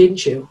anyway,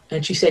 didn't you?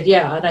 And she said,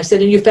 yeah. And I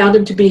said, and you found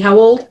him to be how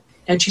old?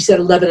 And she said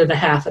 11 and a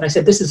half. And I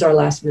said, this is our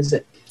last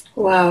visit.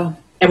 Wow.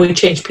 And we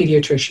changed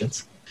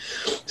pediatricians.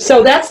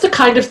 So that's the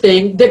kind of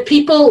thing that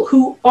people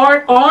who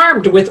aren't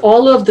armed with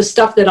all of the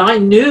stuff that I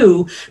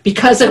knew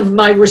because of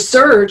my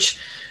research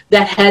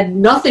that had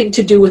nothing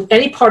to do with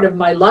any part of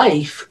my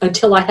life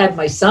until I had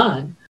my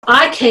son.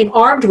 I came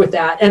armed with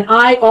that. And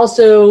I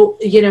also,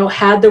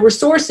 had the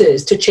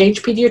resources to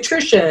change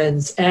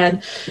pediatricians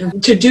and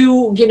to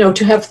do,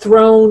 to have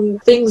thrown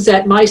things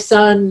at my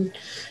son,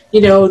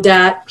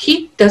 that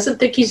he doesn't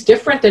think he's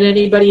different than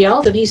anybody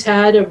else. And he's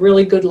had a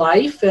really good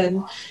life.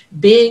 And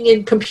being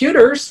in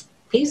computers,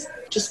 he's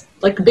just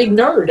like a big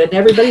nerd, and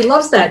everybody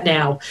loves that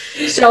now.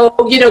 So,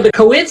 the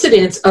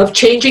coincidence of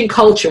changing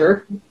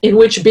culture in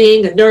which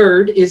being a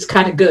nerd is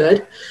kind of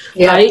good,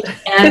 right?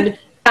 And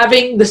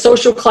having the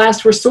social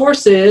class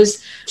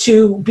resources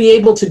to be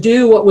able to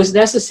do what was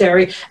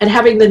necessary and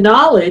having the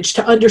knowledge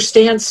to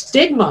understand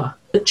stigma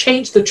that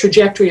changed the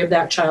trajectory of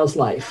that child's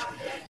life.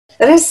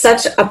 That is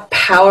such a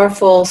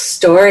powerful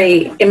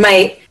story. In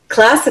my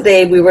class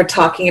today, we were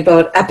talking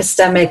about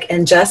epistemic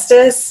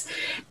injustice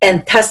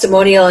and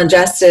testimonial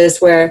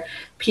injustice, where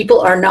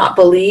people are not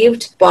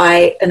believed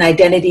by an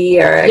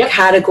identity or a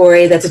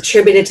category that's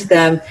attributed to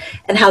them,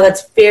 and how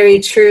that's very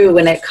true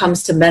when it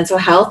comes to mental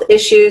health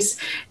issues,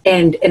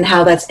 and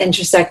how that's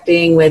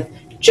intersecting with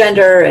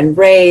gender and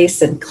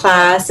race and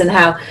class, and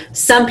how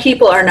some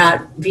people are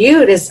not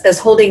viewed as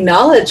holding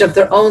knowledge of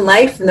their own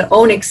life and their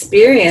own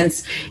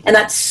experience. And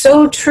that's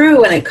so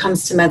true when it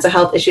comes to mental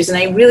health issues. And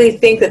I really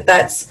think that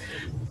that's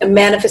a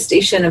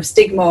manifestation of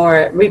stigma,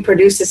 or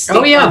reproduces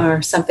stigma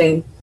or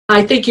something.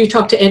 I think you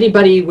talk to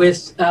anybody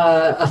with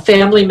a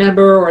family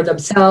member or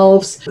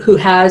themselves who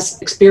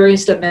has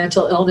experienced a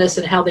mental illness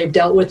and how they've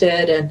dealt with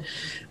it, and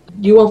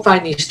you won't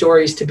find these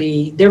stories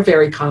they're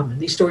very common.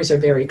 These stories are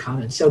very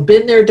common. So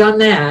been there, done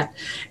that.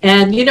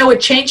 And,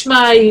 it changed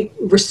my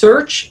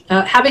research.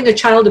 Having a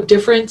child of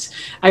difference,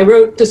 I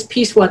wrote this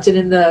piece once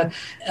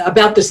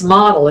about this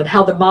model and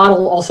how the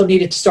model also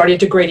needed to start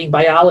integrating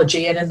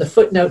biology. And in the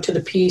footnote to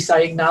the piece,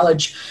 I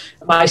acknowledge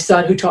my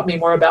son, who taught me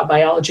more about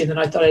biology than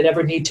I thought I'd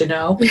ever need to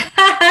know.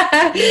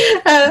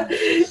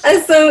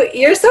 So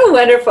you're so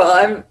wonderful.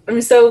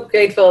 I'm so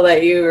grateful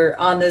that you're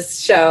on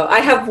this show. I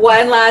have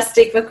one last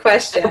stigma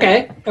question.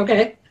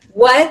 Okay.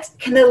 What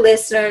can the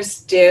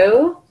listeners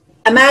do?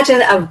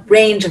 Imagine a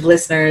range of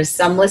listeners.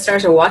 Some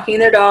listeners are walking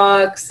their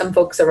dogs. Some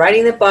folks are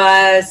riding the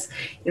bus.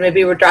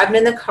 Maybe we're driving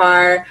in the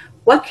car.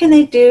 What can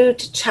they do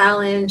to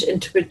challenge and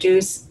to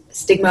reduce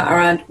stigma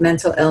around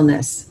mental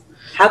illness?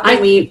 How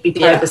can we be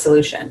part of the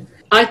solution?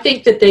 I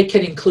think that they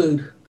can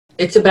include.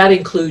 It's about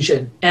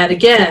inclusion. And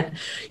again,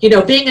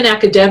 being an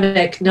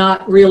academic,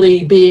 not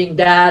really being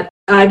that,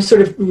 I'm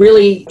sort of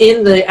really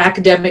in the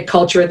academic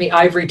culture in the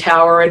ivory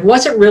tower and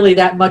wasn't really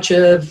that much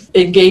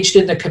engaged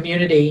in the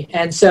community.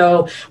 And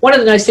so one of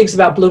the nice things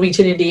about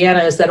Bloomington,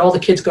 Indiana is that all the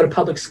kids go to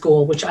public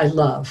school, which I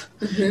love.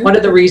 Mm-hmm. One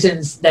of the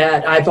reasons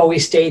that I've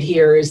always stayed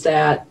here is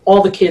that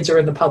all the kids are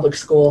in the public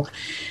school.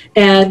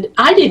 And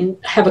I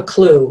didn't have a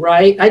clue,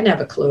 right? I didn't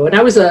have a clue. And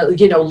I was a,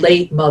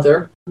 late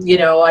mother.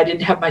 I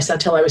didn't have my son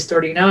till I was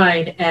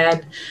 39.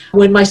 And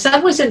when my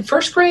son was in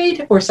first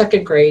grade or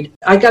second grade,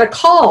 I got a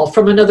call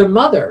from another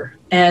mother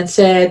and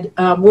said,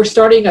 we're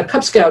starting a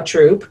Cub Scout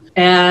troop.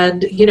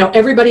 And,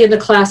 everybody in the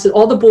class,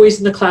 all the boys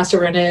in the class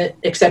are in it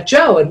except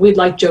Joe. And we'd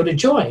like Joe to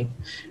join.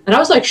 And I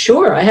was like,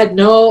 sure. I had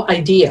no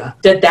idea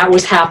that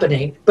was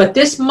happening. But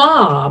this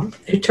mom,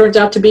 who turns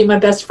out to be my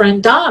best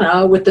friend,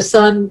 Donna, with the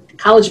son,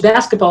 college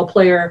basketball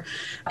player,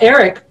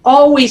 Eric,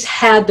 always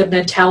had the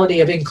mentality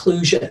of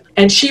inclusion.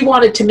 And she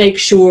wanted to make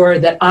sure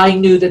that I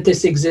knew that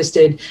this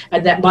existed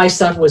and that my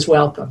son was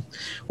welcome.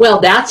 Well,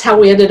 that's how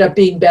we ended up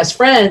being best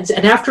friends.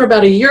 And after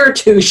about a year or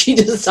two, she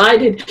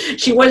decided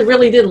she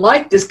really didn't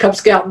like this Cub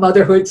Scout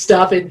motherhood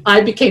stuff. And I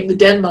became the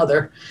den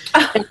mother.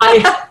 And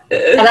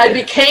I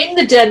became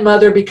the den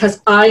mother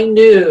because I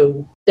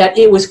knew that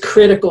it was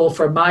critical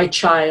for my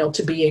child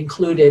to be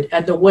included.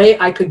 And the way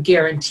I could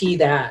guarantee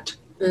that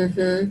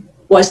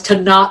was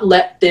to not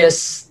let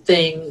this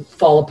thing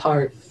fall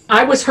apart.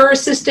 I was her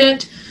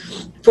assistant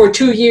for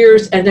 2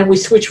 years, and then we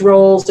switched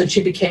roles, and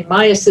she became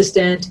my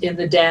assistant in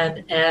the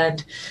den,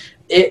 and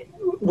it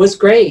was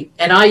great.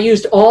 And I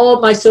used all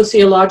of my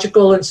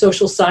sociological and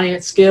social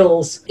science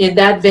skills in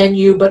that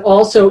venue, but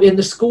also in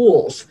the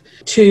schools.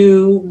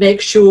 to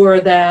make sure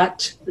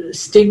that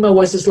stigma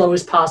was as low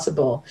as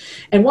possible.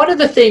 And one of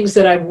the things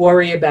that I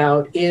worry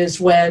about is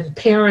when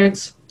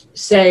parents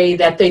say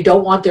that they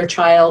don't want their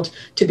child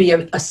to be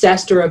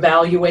assessed or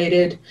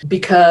evaluated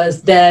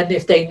because then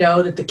if they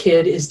know that the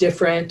kid is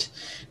different,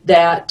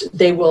 that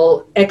they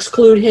will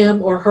exclude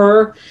him or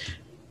her.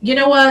 You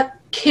know what?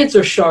 Kids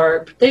are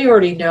sharp. They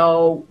already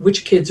know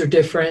which kids are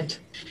different.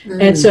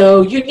 And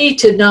so you need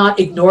to not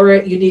ignore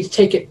it. You need to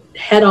take it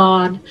head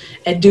on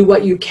and do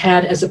what you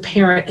can as a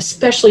parent,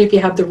 especially if you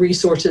have the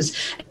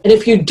resources. And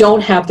if you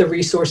don't have the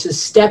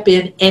resources, step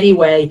in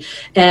anyway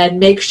and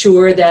make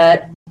sure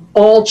that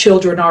all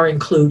children are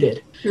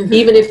included,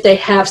 even if they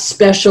have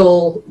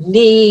special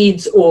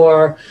needs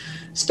or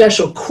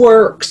special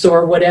quirks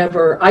or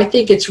whatever. I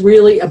think it's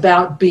really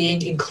about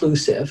being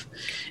inclusive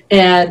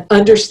and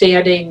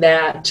understanding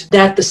that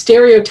the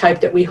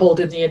stereotype that we hold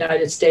in the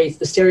United States,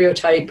 the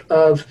stereotype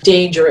of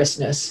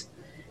dangerousness,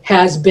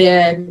 has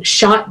been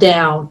shot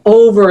down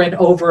over and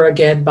over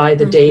again by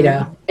the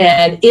data.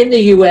 And in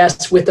the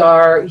U.S. with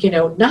our,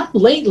 not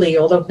lately,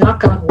 although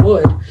knock on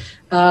wood,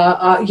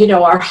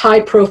 our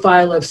high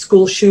profile of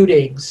school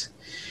shootings,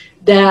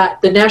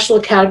 that the National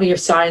Academy of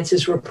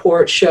Sciences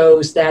report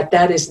shows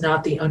that is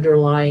not the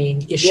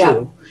underlying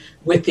issue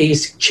with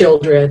these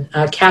children.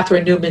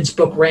 Catherine Newman's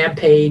book,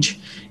 Rampage,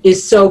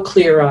 is so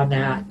clear on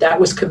that. That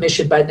was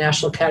commissioned by the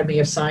National Academy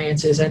of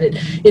Sciences, and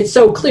it's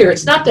so clear.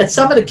 It's not that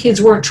some of the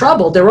kids weren't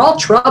troubled. They're all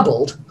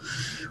troubled,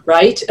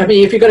 right? I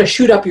mean, if you're going to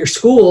shoot up your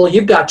school,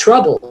 you've got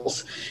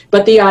troubles.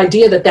 But the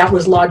idea that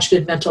was lodged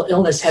in mental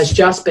illness has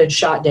just been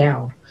shot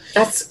down.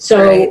 That's so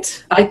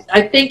great.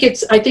 I think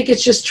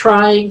it's just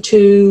trying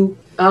to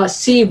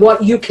see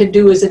what you can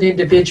do as an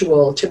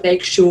individual to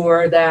make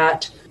sure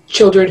that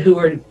children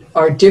who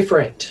are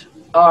different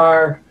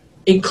are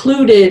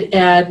included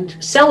and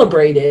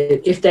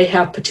celebrated if they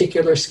have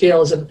particular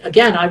skills. And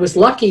again, I was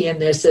lucky in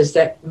this, is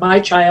that my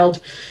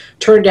child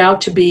turned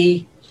out to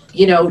be,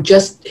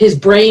 just his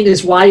brain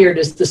is wired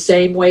as the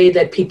same way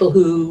that people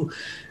who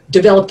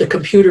developed the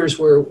computers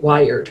were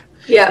wired.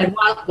 Yeah. And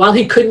while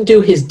he couldn't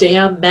do his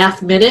damn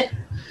math minute,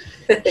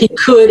 he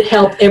could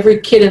help every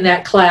kid in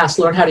that class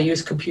learn how to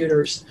use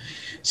computers.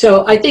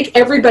 So I think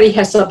everybody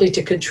has something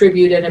to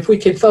contribute, and if we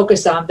can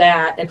focus on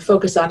that and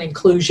focus on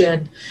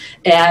inclusion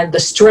and the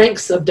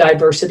strengths of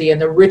diversity and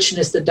the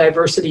richness that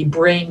diversity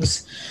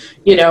brings,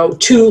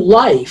 to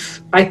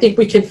life, I think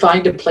we can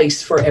find a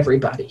place for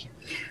everybody.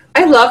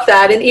 I love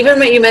that. And even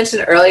what you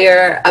mentioned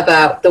earlier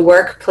about the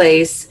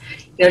workplace,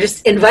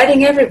 just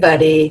inviting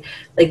everybody,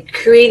 like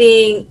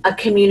creating a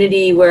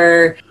community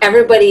where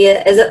everybody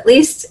is at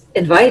least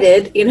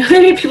invited.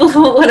 Maybe people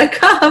won't want to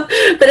come,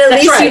 but at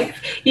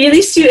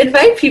least you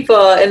invite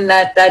people, and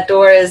that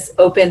door is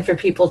open for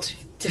people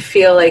to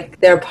feel like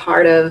they're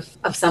part of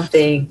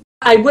something.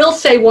 I will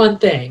say one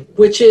thing,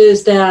 which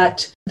is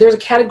that there's a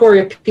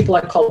category of people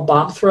I call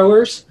bomb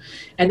throwers,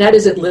 and that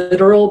isn't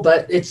literal,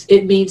 but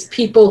it means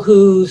people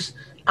whose,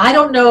 I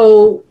don't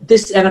know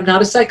this, and I'm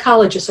not a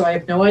psychologist, so I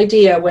have no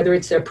idea whether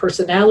it's their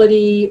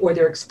personality or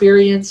their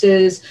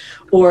experiences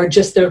or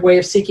just their way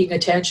of seeking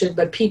attention,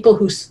 but people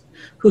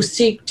who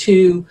seek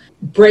to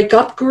break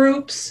up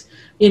groups,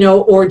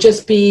 or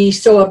just be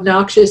so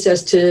obnoxious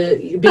as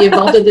to be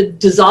involved in the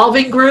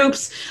dissolving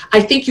groups,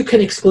 I think you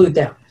can exclude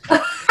them.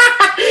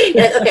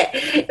 Yes,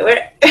 okay.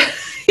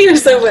 You're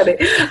so funny.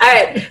 All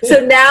right,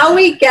 so now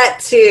we get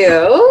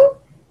to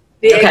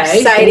the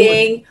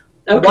exciting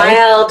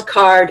wild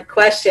card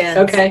questions.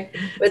 Okay.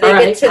 Where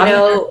they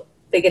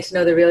get to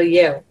know the real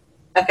you.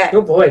 Okay.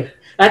 Oh boy,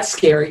 that's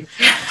scary.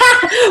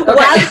 All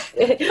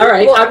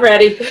right, I'm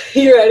ready.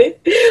 You ready?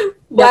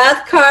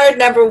 Wild card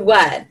number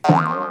 1.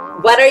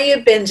 What are you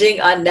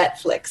binging on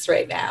Netflix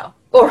right now,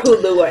 or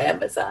Hulu or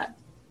Amazon?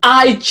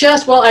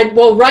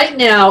 Right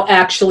now,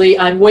 actually,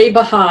 I'm way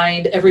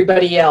behind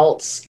everybody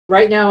else.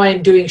 Right now,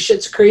 I'm doing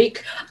Schitt's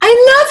Creek.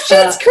 I love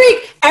Schitt's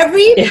Creek.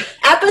 Every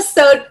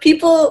episode,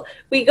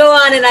 we go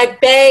on and I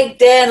beg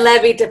Dan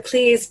Levy to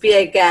please be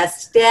a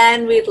guest.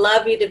 Dan, we'd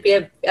love you to be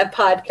a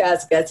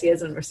podcast guest. He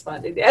hasn't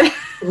responded yet.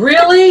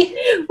 Really?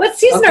 What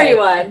season are you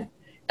on?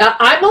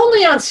 I'm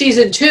only on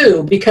season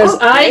 2 because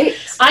I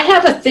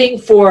have a thing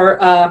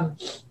for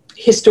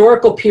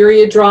historical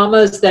period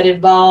dramas that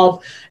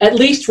involve at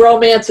least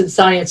romance and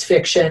science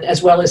fiction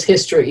as well as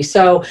history.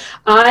 So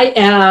I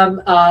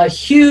am a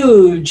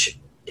huge,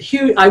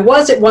 I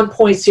was at one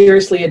point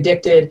seriously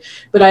addicted,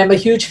 but I am a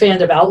huge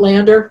fan of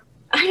Outlander.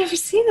 I've never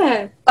seen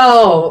that.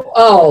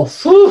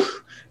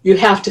 You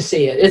have to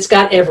see it. It's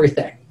got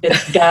everything.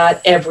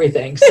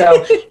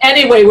 So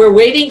anyway, we're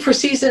waiting for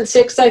season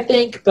 6, I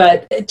think,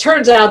 but it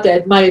turns out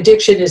that my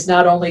addiction is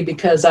not only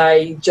because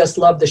I just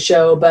love the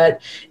show,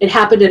 but it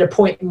happened at a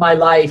point in my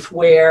life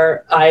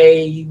where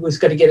I was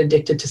going to get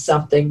addicted to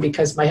something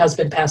because my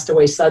husband passed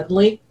away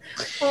suddenly.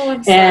 Oh,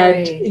 I'm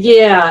sorry.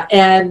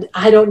 And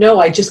I don't know,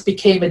 I just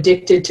became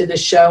addicted to the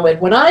show.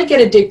 And when I get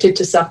addicted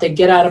to something,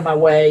 get out of my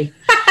way.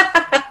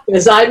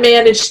 Because I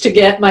managed to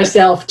get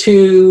myself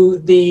to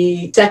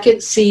the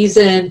 2nd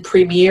season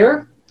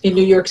premiere in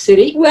New York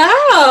City.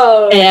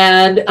 Wow.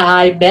 And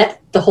I met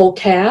the whole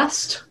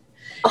cast.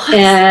 Awesome.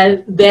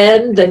 And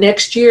then the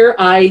next year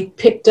I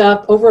picked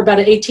up, over about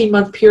an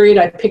 18-month period,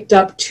 I picked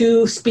up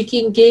 2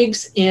 speaking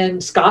gigs in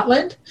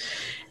Scotland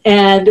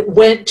and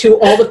went to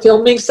all the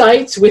filming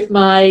sites with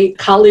my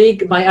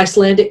colleague, my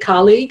Icelandic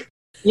colleague.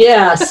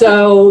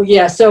 So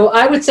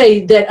I would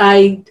say that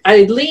I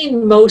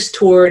lean most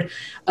toward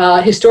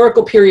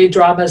historical period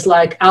dramas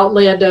like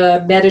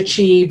Outlander,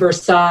 Medici,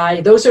 Versailles.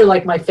 Those are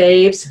like my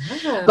faves.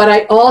 Oh. But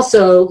I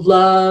also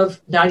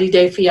love 90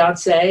 Day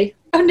Fiancé.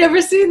 I've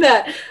never seen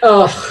that.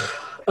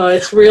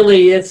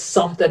 It's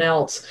something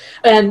else.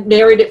 And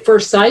Married at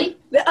First Sight.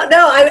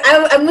 No,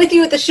 I'm with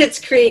you with the Schitt's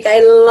Creek.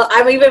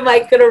 I'm even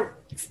like gonna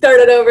start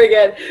it over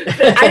again.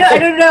 I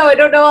don't know. I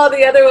don't know all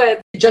the other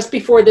ones. Just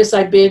before this,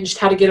 I binged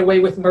How to Get Away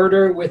with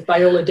Murder with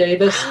Viola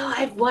Davis. Oh,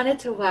 I've wanted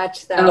to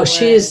watch that. Oh,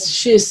 she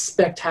is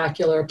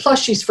spectacular.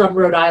 Plus, she's from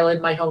Rhode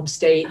Island, my home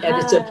state,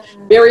 and it's a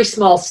very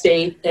small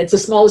state. It's the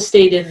smallest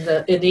state in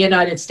the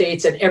United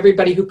States, and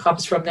everybody who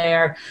comes from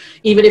there,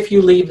 even if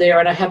you leave there,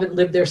 and I haven't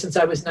lived there since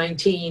I was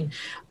 19,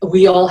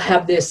 we all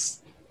have this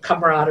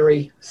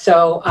camaraderie.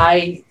 So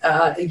I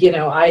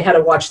had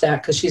to watch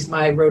that because she's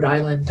my Rhode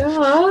Island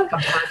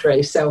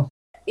compadre. So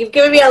you've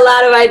given me a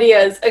lot of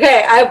ideas.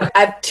 Okay, I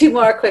have 2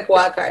 more quick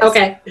wild cards.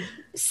 Okay.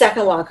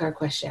 Second wild card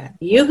question.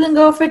 You can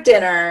go for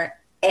dinner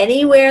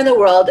anywhere in the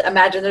world.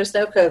 Imagine there's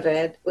no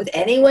COVID, with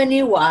anyone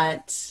you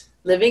want,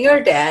 living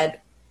or dead.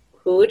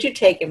 Who would you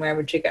take and where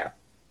would you go?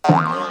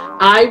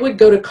 I would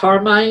go to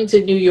Carmine's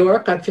in New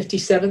York on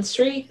 57th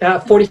Street,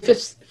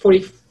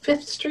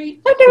 45th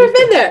Street. I've never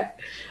been there.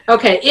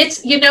 Okay,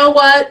 it's, you know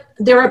what?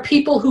 There are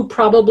people who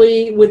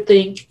probably would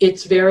think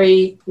it's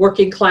very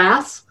working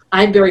class.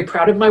 I'm very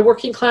proud of my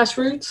working class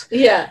roots.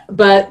 Yeah.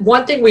 But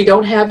one thing we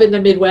don't have in the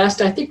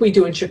Midwest, I think we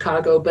do in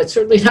Chicago, but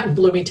certainly not in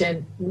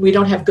Bloomington, we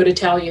don't have good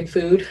Italian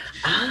food,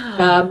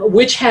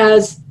 which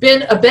has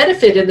been a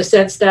benefit in the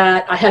sense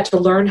that I had to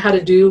learn how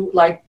to do,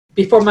 like,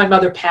 before my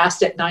mother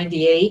passed at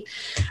 98.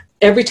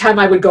 Every time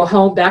I would go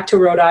home back to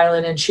Rhode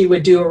Island and she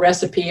would do a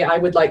recipe, I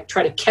would like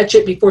try to catch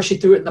it before she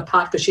threw it in the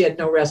pot because she had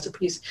no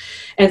recipes.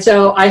 And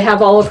so I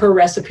have all of her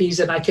recipes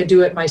and I can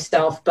do it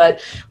myself.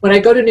 But when I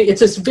go to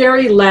it's this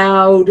very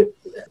loud,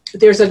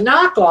 there's a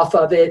knockoff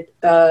of it.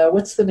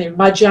 What's the name?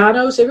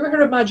 Maggiano's. Have you ever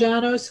heard of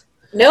Maggiano's?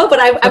 No, but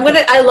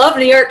I love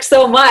New York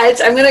so much.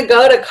 I'm gonna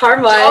go to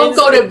Carmine's.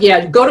 Go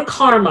to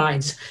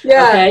Carmine's.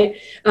 Yeah.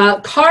 Okay.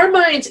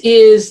 Carmine's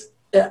is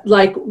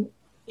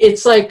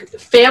it's like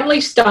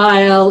family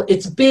style.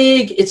 It's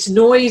big, it's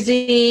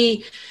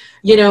noisy,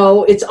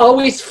 it's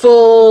always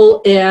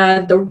full,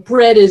 and the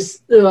bread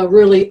is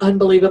really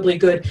unbelievably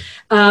good.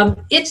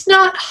 It's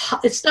not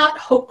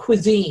haute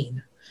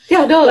cuisine.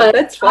 Yeah, no,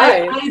 that's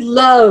fine. I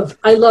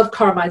love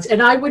Carmine's,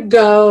 and I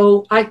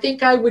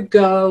think I would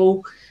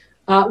go,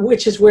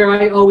 which is where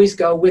I always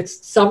go, with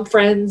some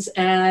friends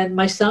and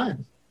my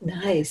son.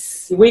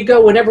 Nice. We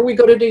go, whenever we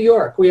go to New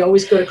York, we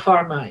always go to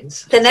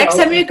Carmine's. The next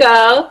time you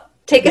go,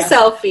 take a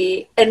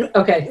selfie. And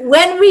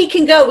when we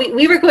can go,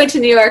 we were going to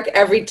New York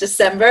every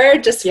December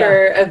just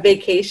for a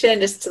vacation,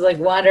 just to like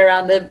wander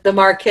around the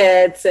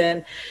markets,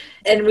 and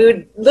we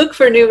would look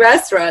for new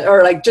restaurants,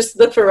 or like just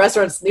look for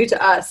restaurants new to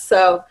us.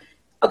 So,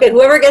 okay,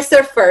 whoever gets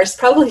there first,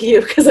 probably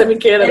you, because I'm in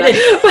Canada.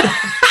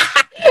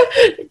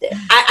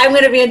 I'm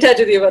going to be in touch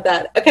with you about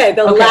that. Okay,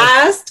 the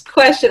last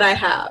question I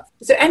have.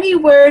 Is there any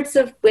words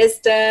of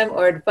wisdom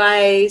or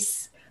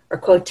advice or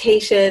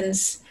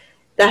quotations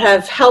that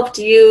have helped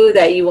you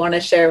that you want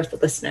to share with the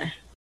listener?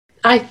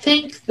 I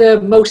think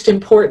the most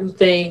important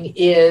thing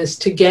is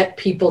to get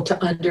people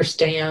to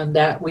understand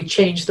that we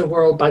change the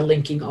world by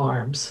linking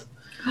arms.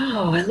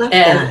 Oh, I love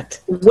that.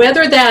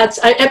 Whether that's,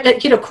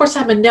 of course,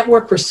 I'm a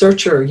network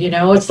researcher.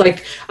 It's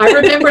like, I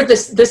remember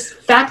this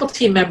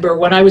faculty member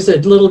when I was a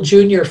little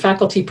junior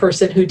faculty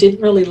person who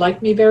didn't really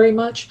like me very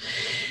much.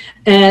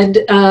 And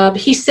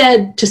he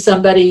said to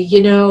somebody,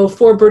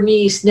 for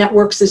Bernice,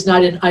 networks is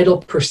not an idle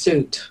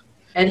pursuit.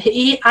 And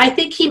I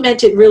think he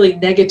meant it really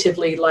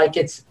negatively, like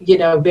it's,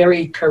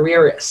 very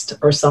careerist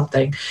or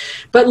something.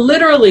 But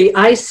literally,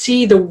 I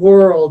see the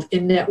world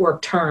in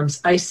network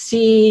terms. I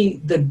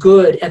see the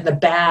good and the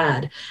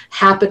bad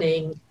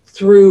happening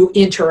through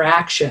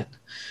interaction.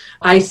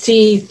 I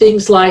see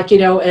things like,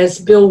 as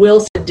Bill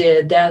Wilson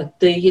did, that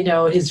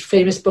his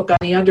famous book on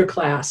the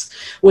underclass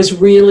was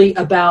really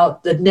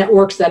about the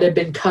networks that had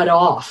been cut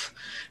off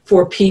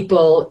for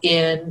people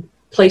in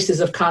places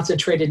of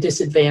concentrated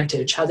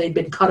disadvantage, how they'd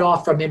been cut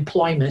off from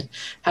employment,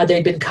 how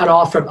they'd been cut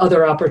off from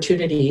other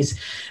opportunities,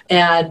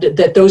 and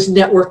that those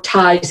network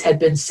ties had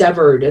been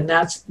severed. And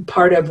that's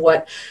part of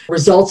what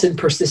results in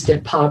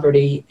persistent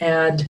poverty.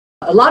 And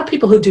a lot of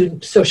people who do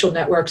social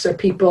networks are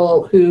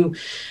people who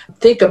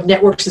think of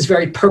networks as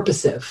very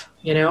purposive.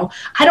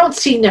 I don't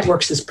see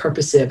networks as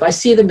purposive. I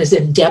see them as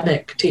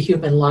endemic to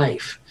human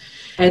life.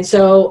 And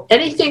so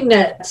anything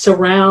that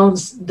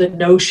surrounds the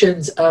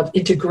notions of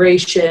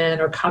integration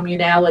or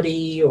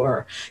communality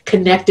or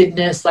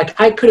connectedness, like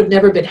I could have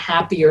never been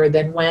happier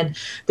than when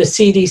the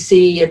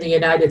CDC in the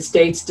United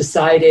States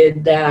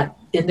decided that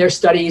in their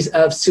studies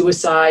of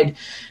suicide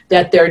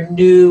that their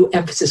new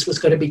emphasis was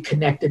going to be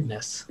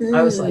connectedness.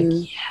 I was like,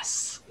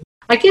 yes,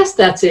 I guess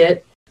that's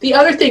it. The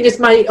other thing is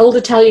my old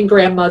Italian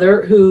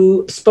grandmother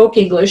who spoke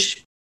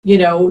English. You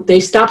know,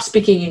 they stopped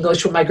speaking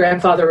English when my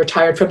grandfather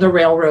retired from the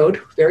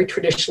railroad, very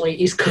traditionally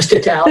East Coast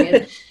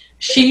Italian.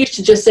 She used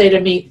to just say to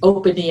me,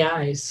 open the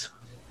eyes,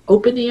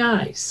 open the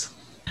eyes.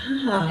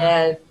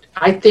 And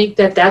I think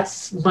that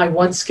that's my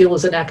one skill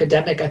as an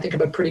academic. I think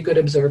I'm a pretty good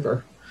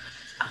observer.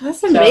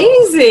 That's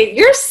amazing.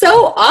 You're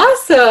so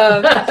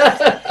awesome.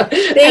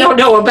 I don't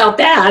know about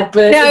that,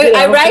 but no,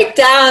 I write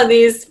down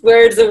these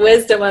words of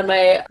wisdom on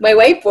my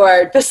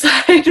whiteboard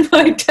beside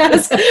my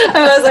desk.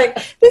 I was like,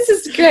 this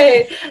is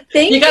great.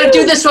 Thank you. You got to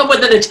do this one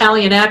with an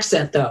Italian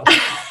accent, though.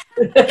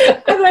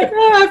 I'm like,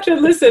 oh, I have to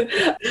listen.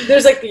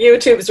 There's like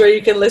YouTubes where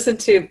you can listen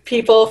to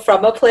people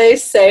from a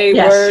place say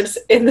words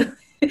in the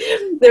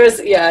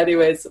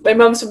anyways, my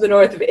mom's from the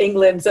north of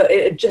England, so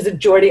it has a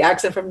Geordie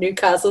accent from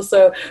Newcastle,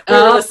 so we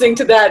were listening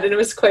to that, and it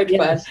was quite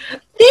fun.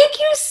 Thank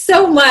you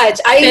so much.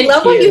 I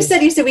love what you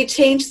said. You said we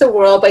changed the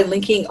world by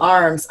linking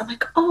arms. I'm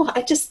like,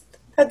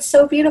 that's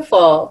so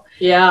beautiful.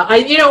 Yeah,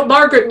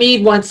 Margaret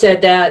Mead once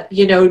said that,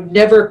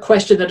 never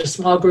question that a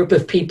small group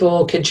of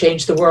people can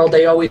change the world.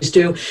 They always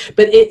do,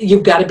 but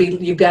you've got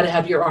to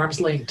have your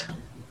arms linked.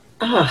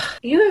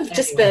 You have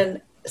just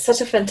been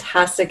such a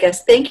fantastic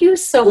guest. Thank you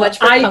so much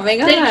for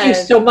coming on. Thank you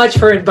so much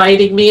for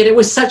inviting me. And it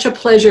was such a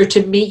pleasure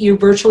to meet you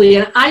virtually.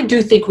 And I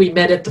do think we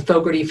met at the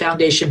Fogarty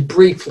Foundation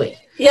briefly.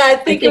 Yeah, I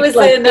think it was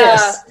like in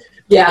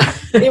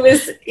it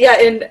was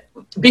in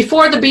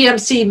before the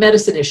BMC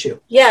medicine issue.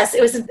 Yes,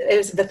 it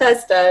was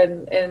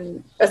Bethesda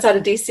and outside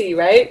of DC,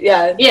 right?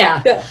 Yeah,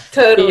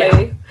 totally.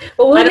 Yeah.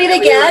 Well, we'll meet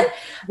again.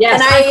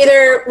 Yes, and I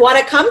either want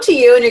to come to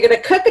you and you're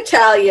going to cook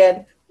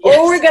Italian. Yes.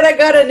 Or we're going to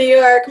go to New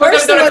York. We're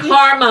going to go to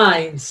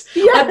Carmine's.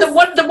 Yes.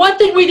 The one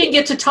thing we didn't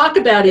get to talk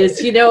about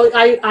is,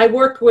 I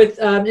work with,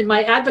 in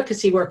my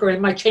advocacy work or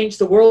in my Change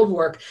the World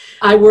work,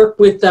 I work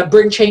with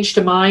Bring Change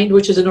to Mind,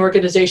 which is an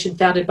organization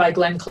founded by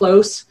Glenn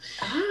Close.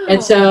 Oh.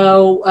 And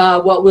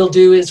so what we'll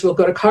do is we'll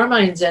go to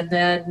Carmine's and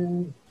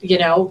then,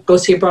 go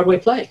see a Broadway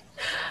play.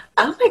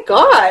 Oh my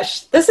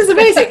gosh, this is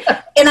amazing.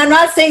 And I'm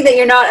not saying that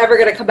you're not ever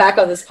going to come back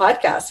on this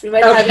podcast. We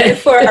might have you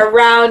for a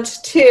round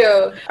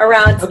two,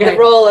 the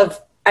role of,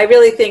 I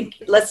really think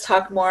let's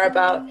talk more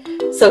about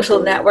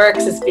social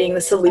networks as being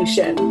the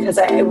solution, because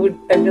I really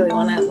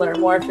want to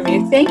learn more from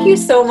you. Thank you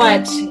so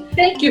much.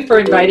 Thank you for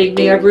inviting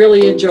me. I've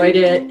really enjoyed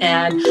it,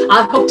 and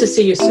I hope to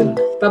see you soon.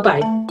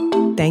 Bye-bye.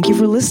 Thank you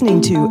for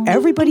listening to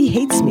Everybody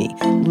Hates Me.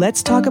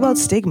 Let's Talk About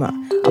Stigma,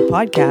 a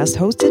podcast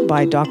hosted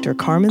by Dr.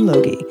 Carmen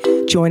Logie.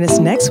 Join us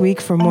next week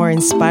for more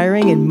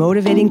inspiring and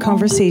motivating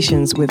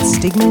conversations with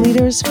stigma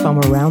leaders from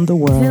around the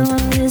world.